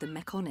foot of the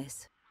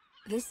Mechonis.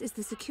 This is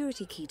the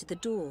security key to the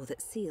door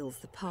that seals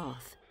the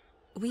path.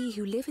 We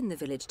who live in the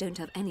village don't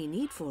have any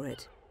need for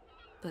it,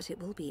 but it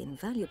will be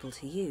invaluable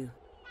to you.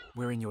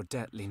 We're in your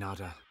debt,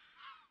 Linada.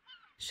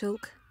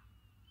 Shulk,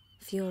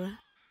 Fiora,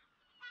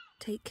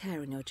 take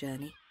care on your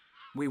journey.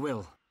 We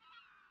will.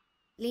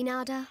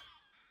 Linada,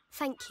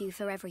 thank you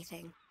for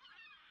everything.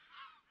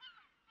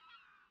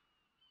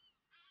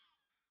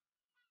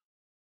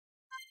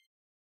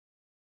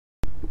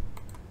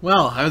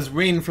 Well, I was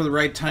waiting for the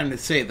right time to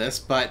say this,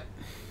 but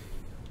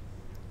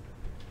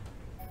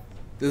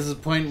this is a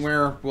point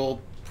where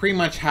we'll pretty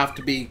much have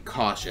to be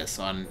cautious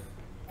on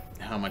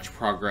how much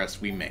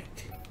progress we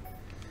make.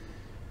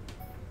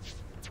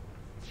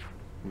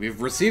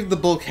 We've received the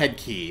bulkhead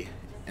key,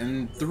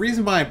 and the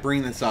reason why I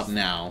bring this up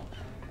now,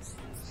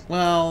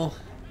 well,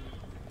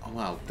 oh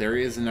wow, there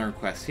is another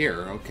quest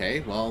here. Okay,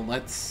 well,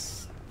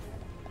 let's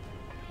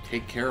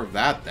take care of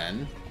that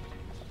then.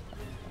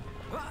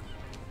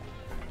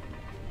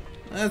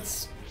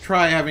 Let's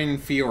try having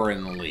Fiora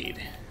in the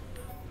lead.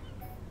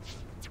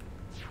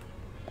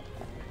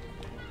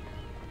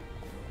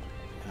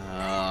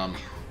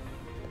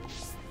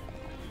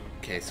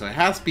 Okay, so it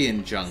has to be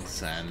in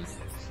Junction.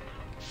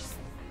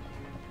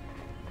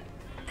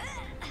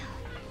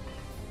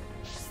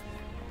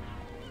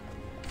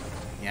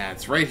 Yeah,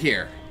 it's right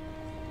here.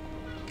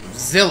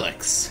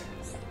 Zilix.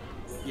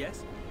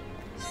 Yes?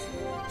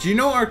 Do you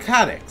know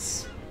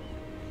Arcadix?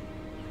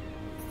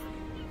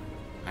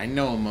 I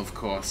know him, of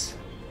course.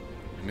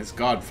 I'm his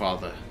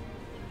godfather.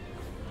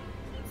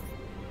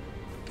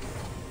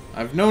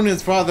 I've known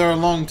his father a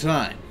long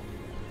time.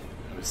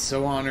 I was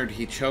so honored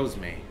he chose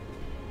me.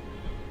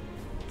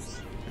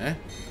 Eh?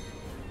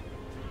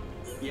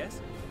 Yes?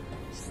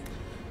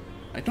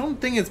 I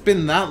don't think it's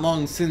been that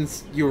long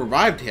since you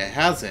arrived here,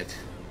 has it?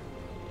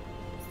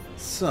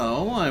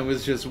 So, I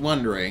was just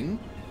wondering...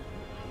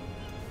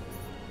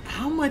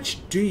 how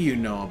much do you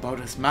know about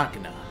his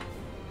machina?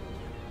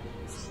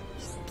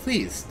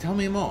 Please, tell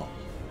me more.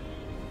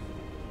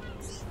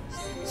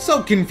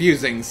 So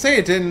confusing. Say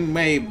it in a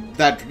way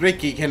that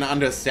Ricky can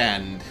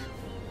understand.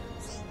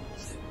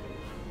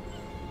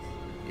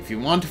 If you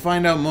want to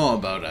find out more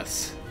about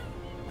us,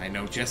 I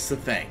know just the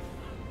thing.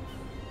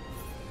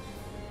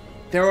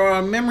 There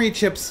are memory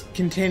chips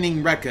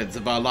containing records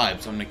of our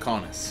lives on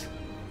Mechonis.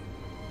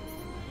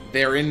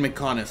 They are in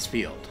Mechonis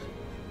Field.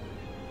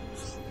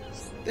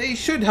 They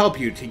should help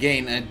you to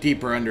gain a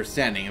deeper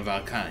understanding of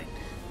our kind.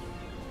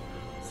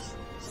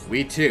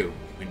 We too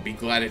would be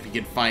glad if you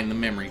could find the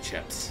memory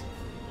chips.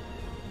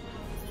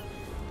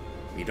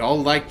 We'd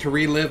all like to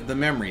relive the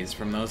memories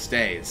from those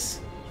days.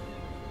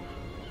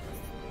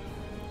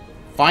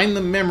 Find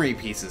the memory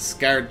pieces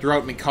scattered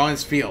throughout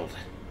Mechonis Field.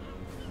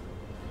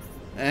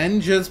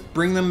 And just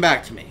bring them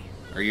back to me.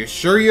 Are you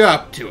sure you're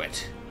up to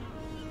it?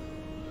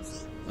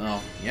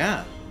 Well,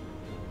 yeah.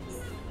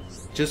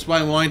 Just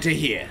what I wanted to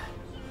hear.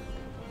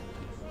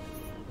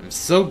 I'm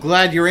so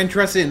glad you're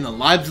interested in the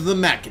lives of the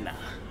Machina.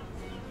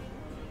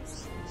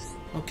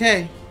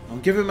 Okay, I'll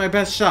give it my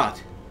best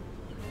shot.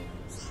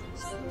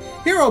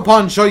 Hero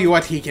Pawn show you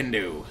what he can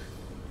do.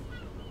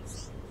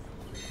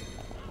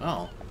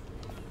 Well,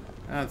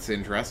 that's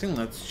interesting.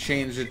 Let's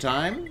change the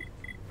time.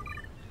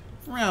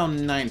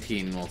 Around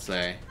 19, we'll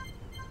say.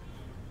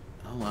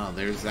 Oh wow,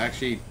 there's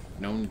actually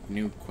no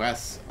new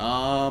quests.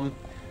 Well,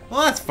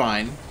 that's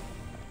fine.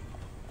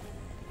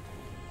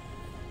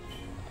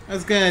 I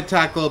was gonna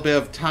tackle a bit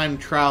of time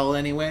trial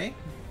anyway.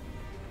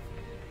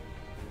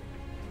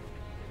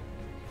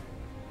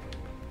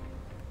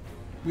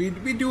 We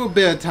do a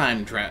bit of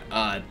time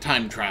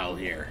trial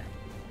here.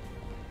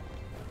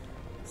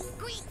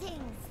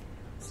 Greetings.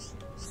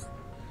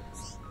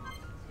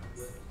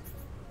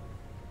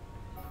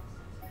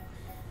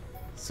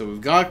 So we've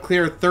got to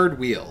clear third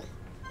wheel.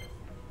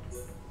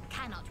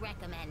 Cannot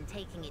recommend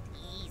taking it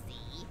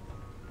easy.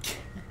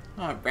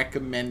 I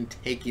recommend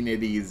taking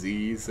it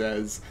easy, he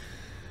says.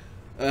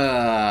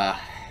 Alrighty.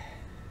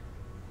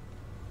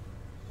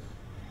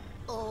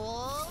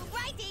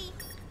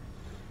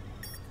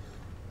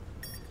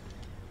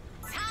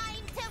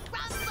 Time to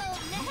rumble.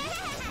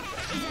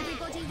 Is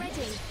everybody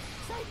ready?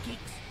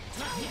 Psychics,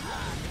 try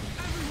hard.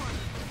 Everyone,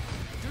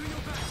 do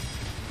your best.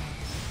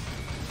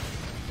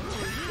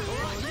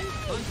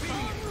 I'm feeling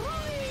it.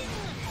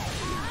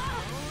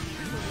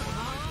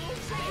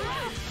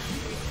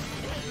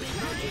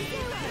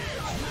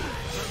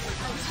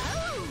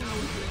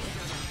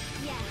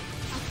 Yeah, I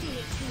feel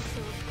it too,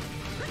 Sword.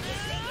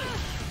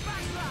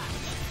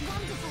 It's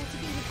wonderful to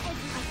be with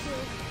everyone. I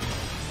feel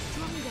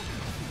stronger.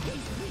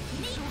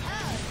 Meet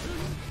her.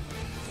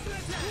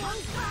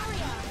 One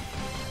barrier.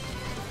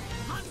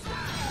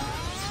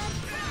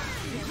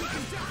 We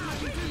can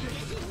definitely do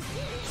this.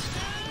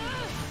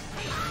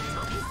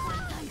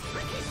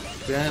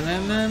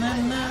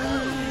 Da-na-na-na-na,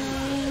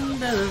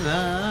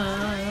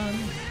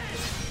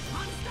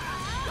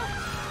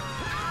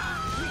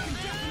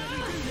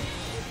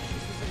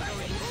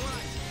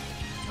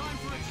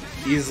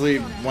 easily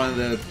one of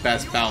the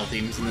best battle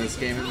themes in this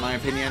game, in my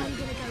opinion. I'm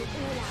gonna go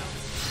all out.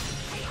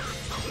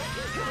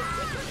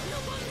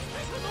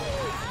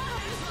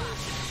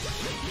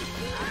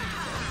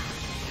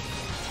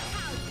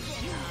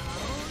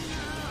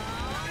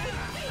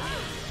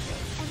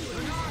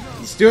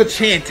 Let's do a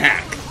chain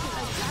attack.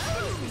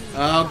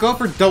 I'll go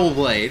for double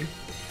blade.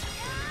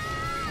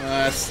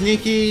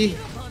 Sneaky,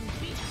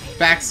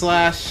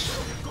 backslash.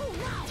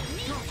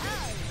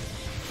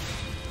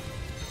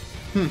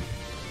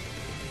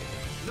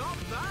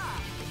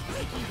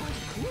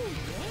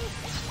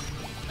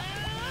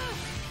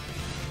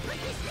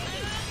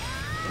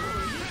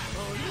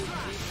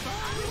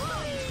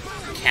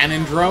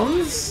 Cannon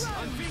drones?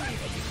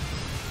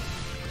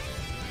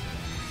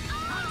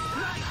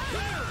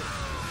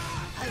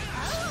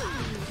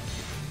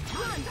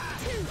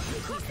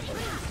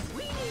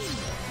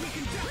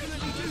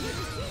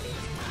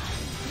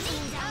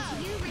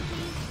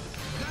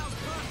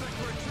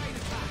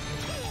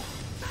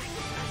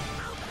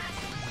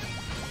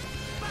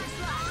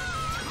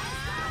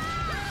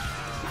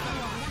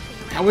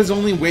 That was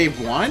only wave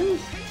 1? Is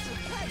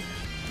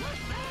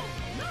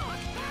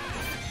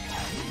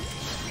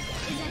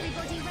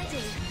everybody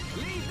ready?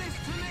 Leave this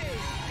to me.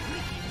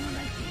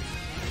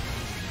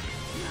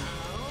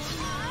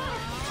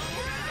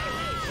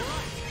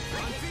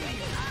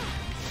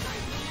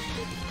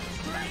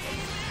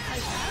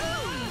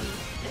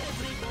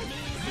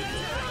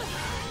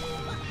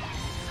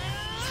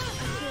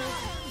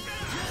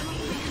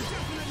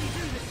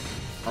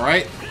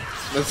 Alright,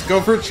 let's go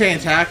for a chain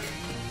attack.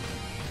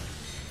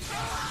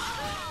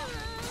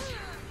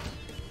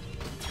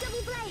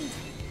 Double blade.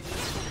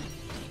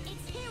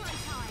 It's hero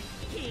time.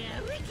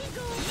 Here we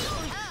go.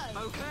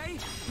 Okay,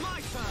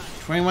 my turn.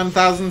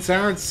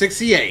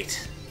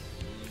 21,768.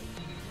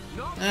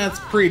 That's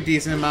a pretty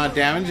decent amount of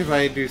damage if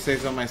I do say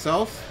so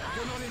myself.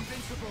 You're not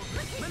invincible.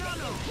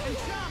 Milano,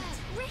 enchant.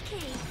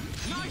 Ricky,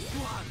 Nice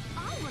one. I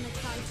want to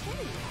try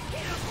too.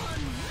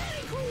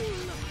 Very cool.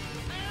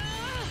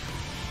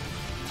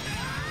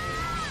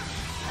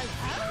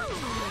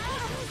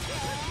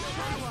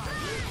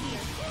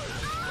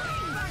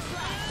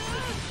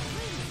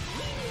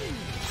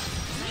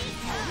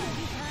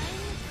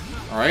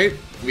 Alright,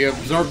 we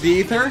absorb the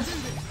ether.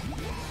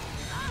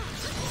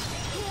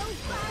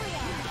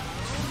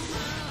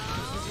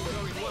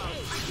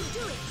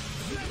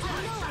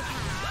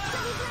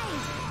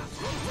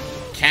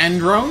 Can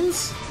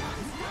drones?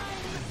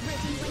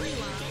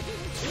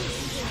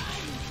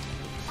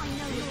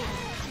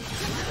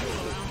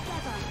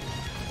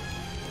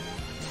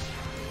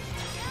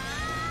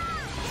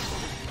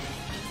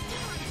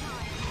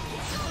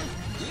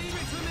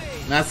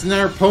 That's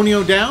another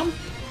Ponyo down.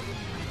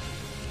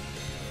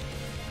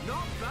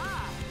 Not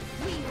bad.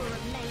 We were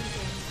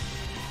amazing.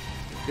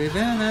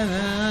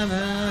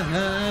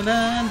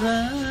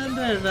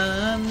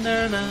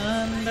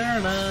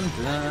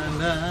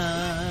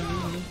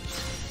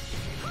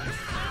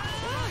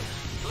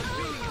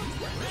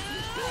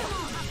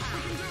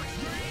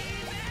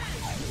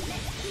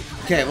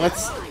 Okay,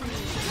 let's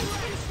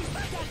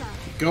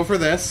go for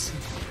this.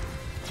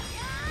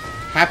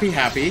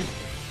 Happy.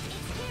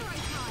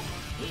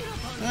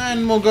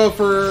 And we'll go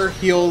for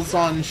heals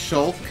on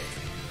Shulk.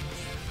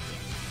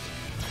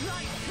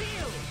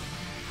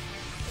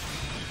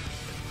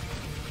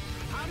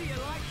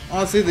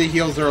 Honestly, the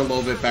heals are a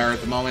little bit better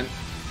at the moment.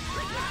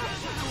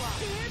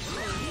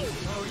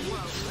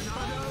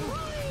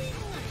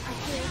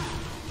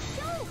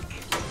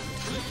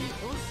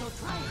 Also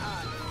try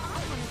hard. I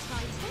want to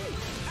try too.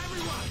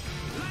 Everyone,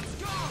 let's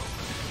go!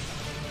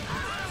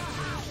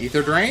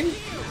 Ether Drain? You're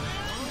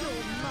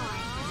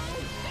mine.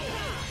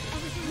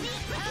 Everything's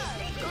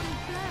gone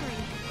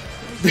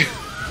blurry.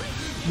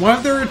 One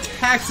of their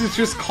attacks is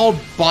just called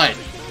Butt.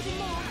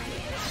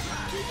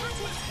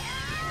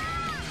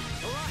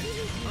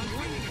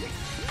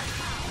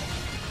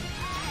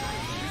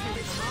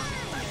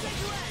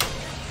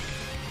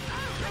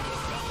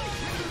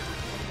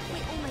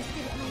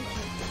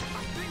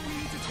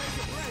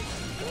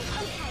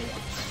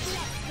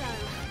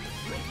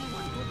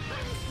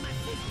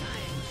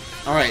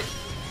 Alright.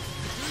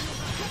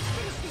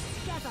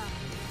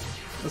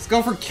 Let's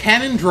go for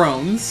cannon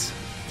drones.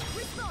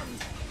 Respond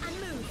and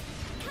move.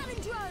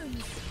 Cannon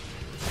drones.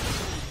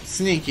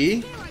 Sneaky.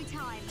 Hero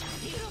time.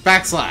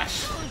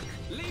 Backslash.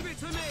 Leave it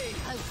to me!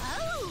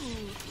 Oh,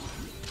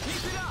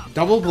 Keep it up!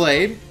 Double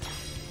blade.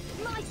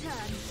 my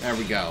turn. There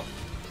we go.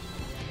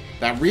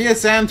 That Rhea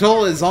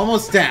Santal is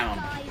almost down.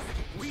 Guys.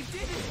 We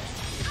did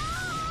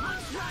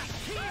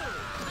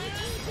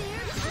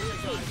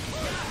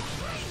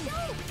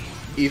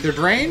it! Ether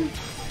Drain.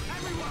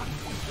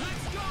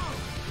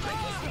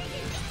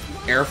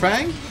 Air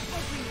Fang. I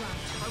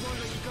won't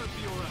let you go,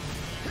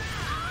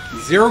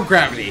 Fiora. Zero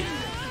gravity.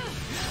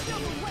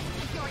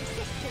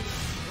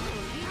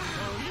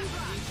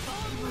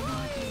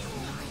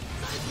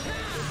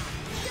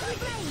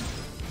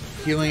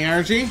 Healing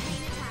energy. Alright,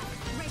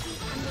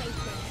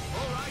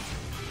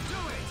 do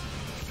it!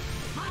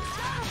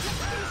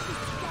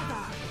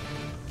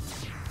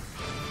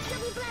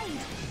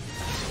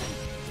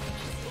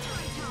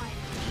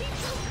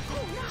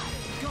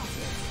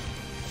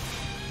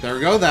 There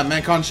we go. That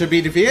Mechon should be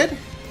defeated.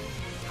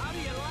 How do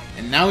you like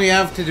And now we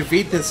have to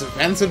defeat this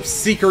offensive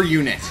Seeker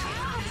unit.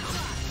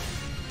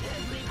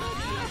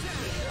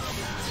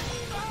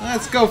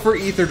 Let's go for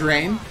Ether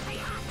Drain.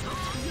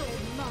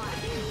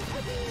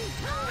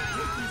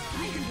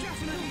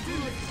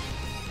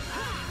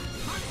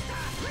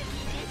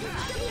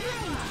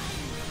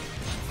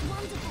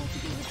 Wonderful to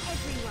be with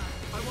everyone.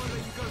 I won't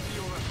let you go,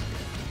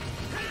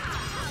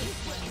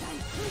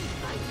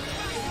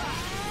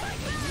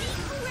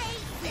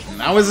 Fiora. And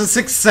that was a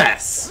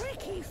success.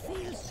 Ricky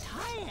feels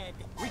tired.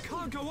 We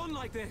can't go on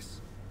like this!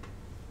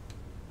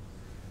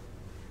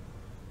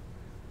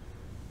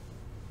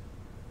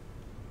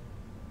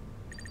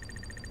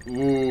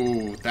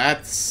 Ooh,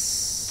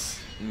 that's...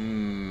 It's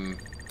new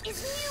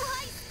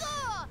high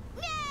score.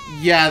 Yay!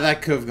 Yeah,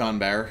 that could have gone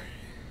better.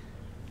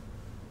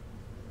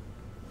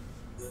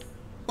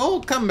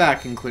 We'll come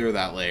back and clear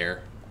that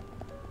layer.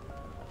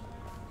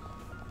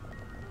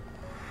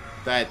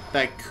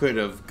 That could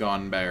have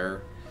gone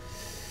better.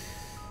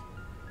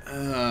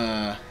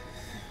 Ugh.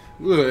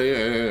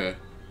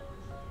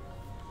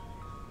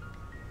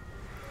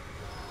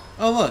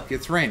 Oh look,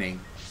 it's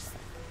raining.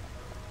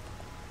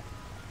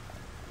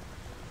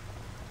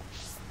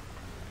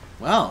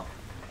 Well,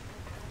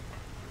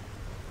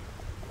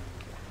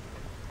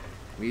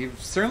 we've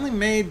certainly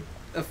made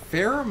a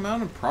fair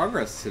amount of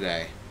progress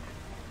today.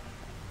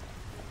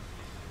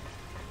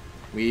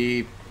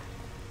 We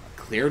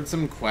cleared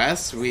some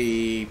quests,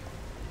 we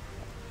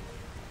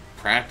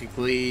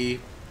practically,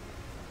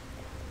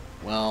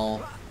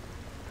 well,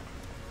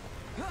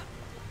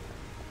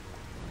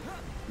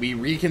 we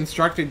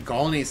reconstructed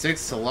Colony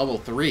 6 to level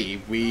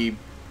 3, we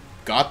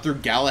got through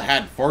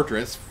Galahad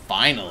Fortress,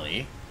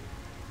 finally.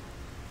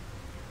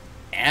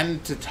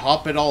 And to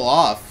top it all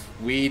off,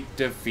 we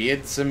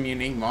defeated some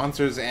unique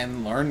monsters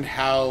and learned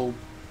how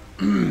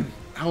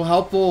how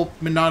helpful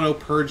Monado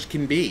Purge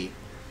can be.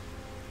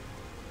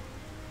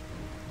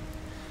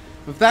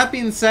 With that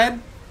being said,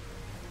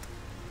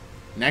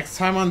 next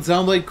time on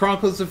Xenoblade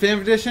Chronicles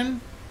Definitive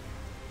Edition,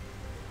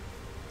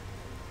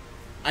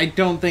 I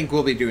don't think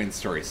we'll be doing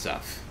story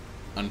stuff,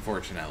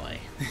 unfortunately.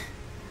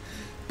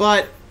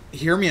 But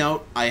hear me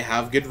out, I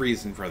have good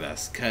reason for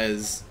this,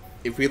 because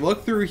if we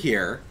look through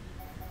here,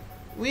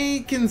 we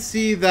can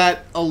see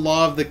that a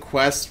lot of the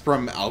quests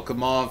from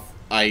Alchemov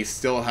I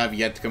still have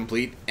yet to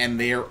complete, and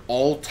they are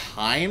all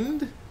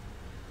timed.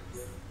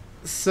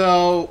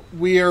 So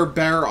we are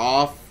better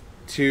off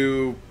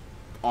to,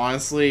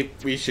 honestly,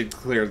 we should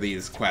clear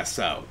these quests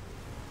out.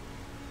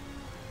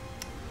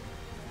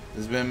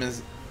 This has been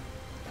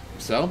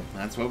so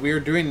that's what we are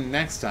doing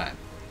next time.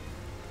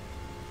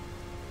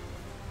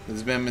 This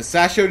has been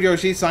Misashio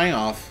Yoshi signing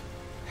off.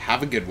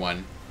 Have a good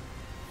one.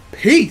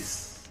 Peace!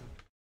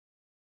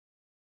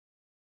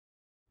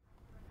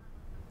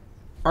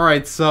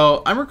 Alright,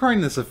 so I'm recording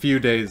this a few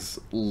days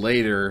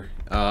later,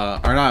 or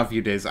not a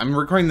few days, I'm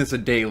recording this a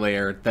day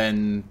later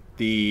than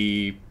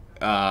the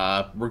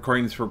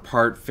recordings for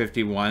part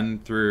 51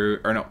 through,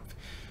 or no,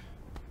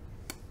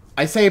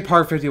 I say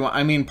part 51,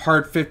 I mean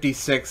part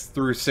 56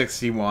 through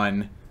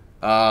 61.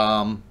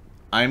 I'm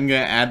gonna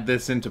add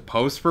this into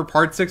post for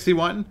part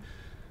 61,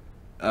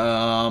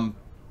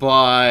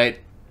 but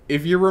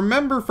if you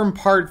remember from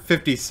part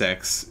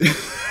 56,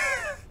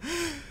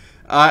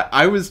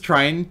 I was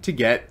trying to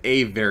get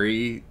a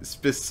very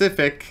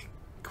specific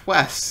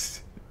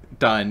quest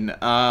done.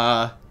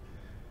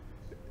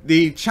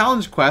 the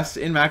challenge quest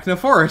in Machina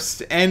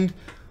Forest. And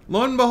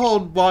lo and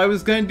behold, while I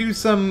was going to do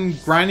some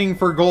grinding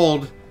for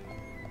gold,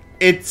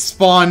 it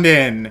spawned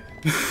in.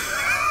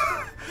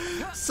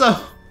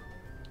 So,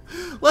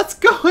 let's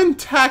go and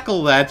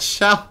tackle that,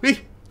 shall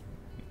we?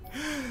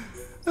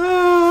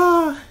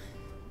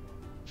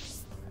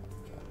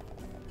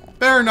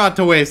 Better not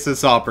to waste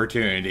this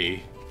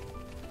opportunity.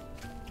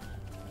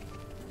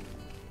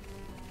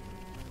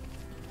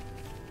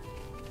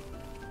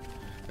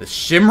 The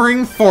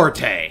Shimmering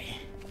Forte.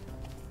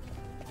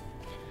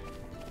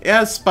 It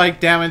has spike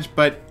damage,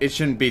 but it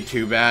shouldn't be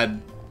too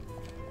bad.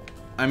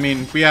 I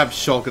mean, we have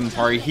Shulk in the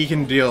party. He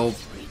can deal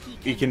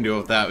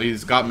with that.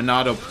 He's got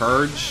Monado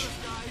Purge.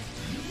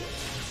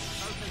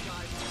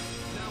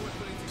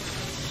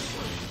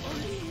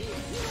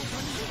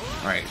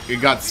 Alright, we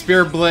got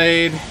Spear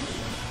Blade.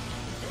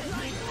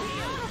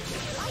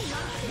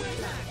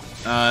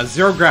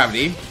 Zero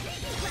Gravity.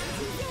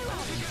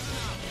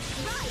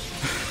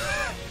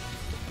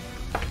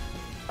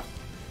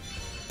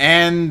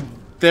 And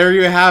there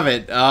you have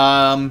it.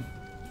 Yeah,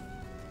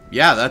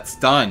 that's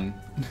done.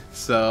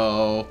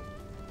 So,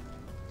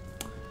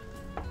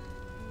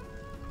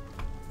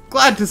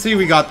 glad to see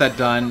we got that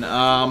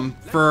done.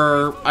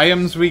 For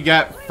items we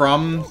get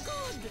from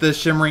the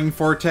Shimmering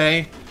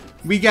Forte,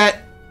 we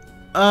get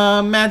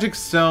Magic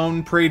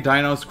Stone, Prey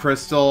Dinos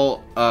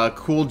Crystal,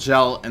 Cool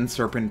Gel, and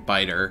Serpent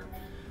Biter.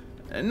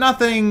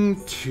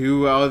 Nothing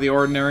too out of the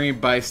ordinary,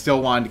 but I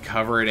still wanted to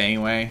cover it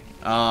anyway.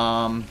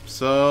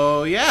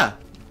 So yeah,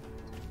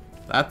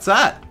 that's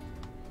that.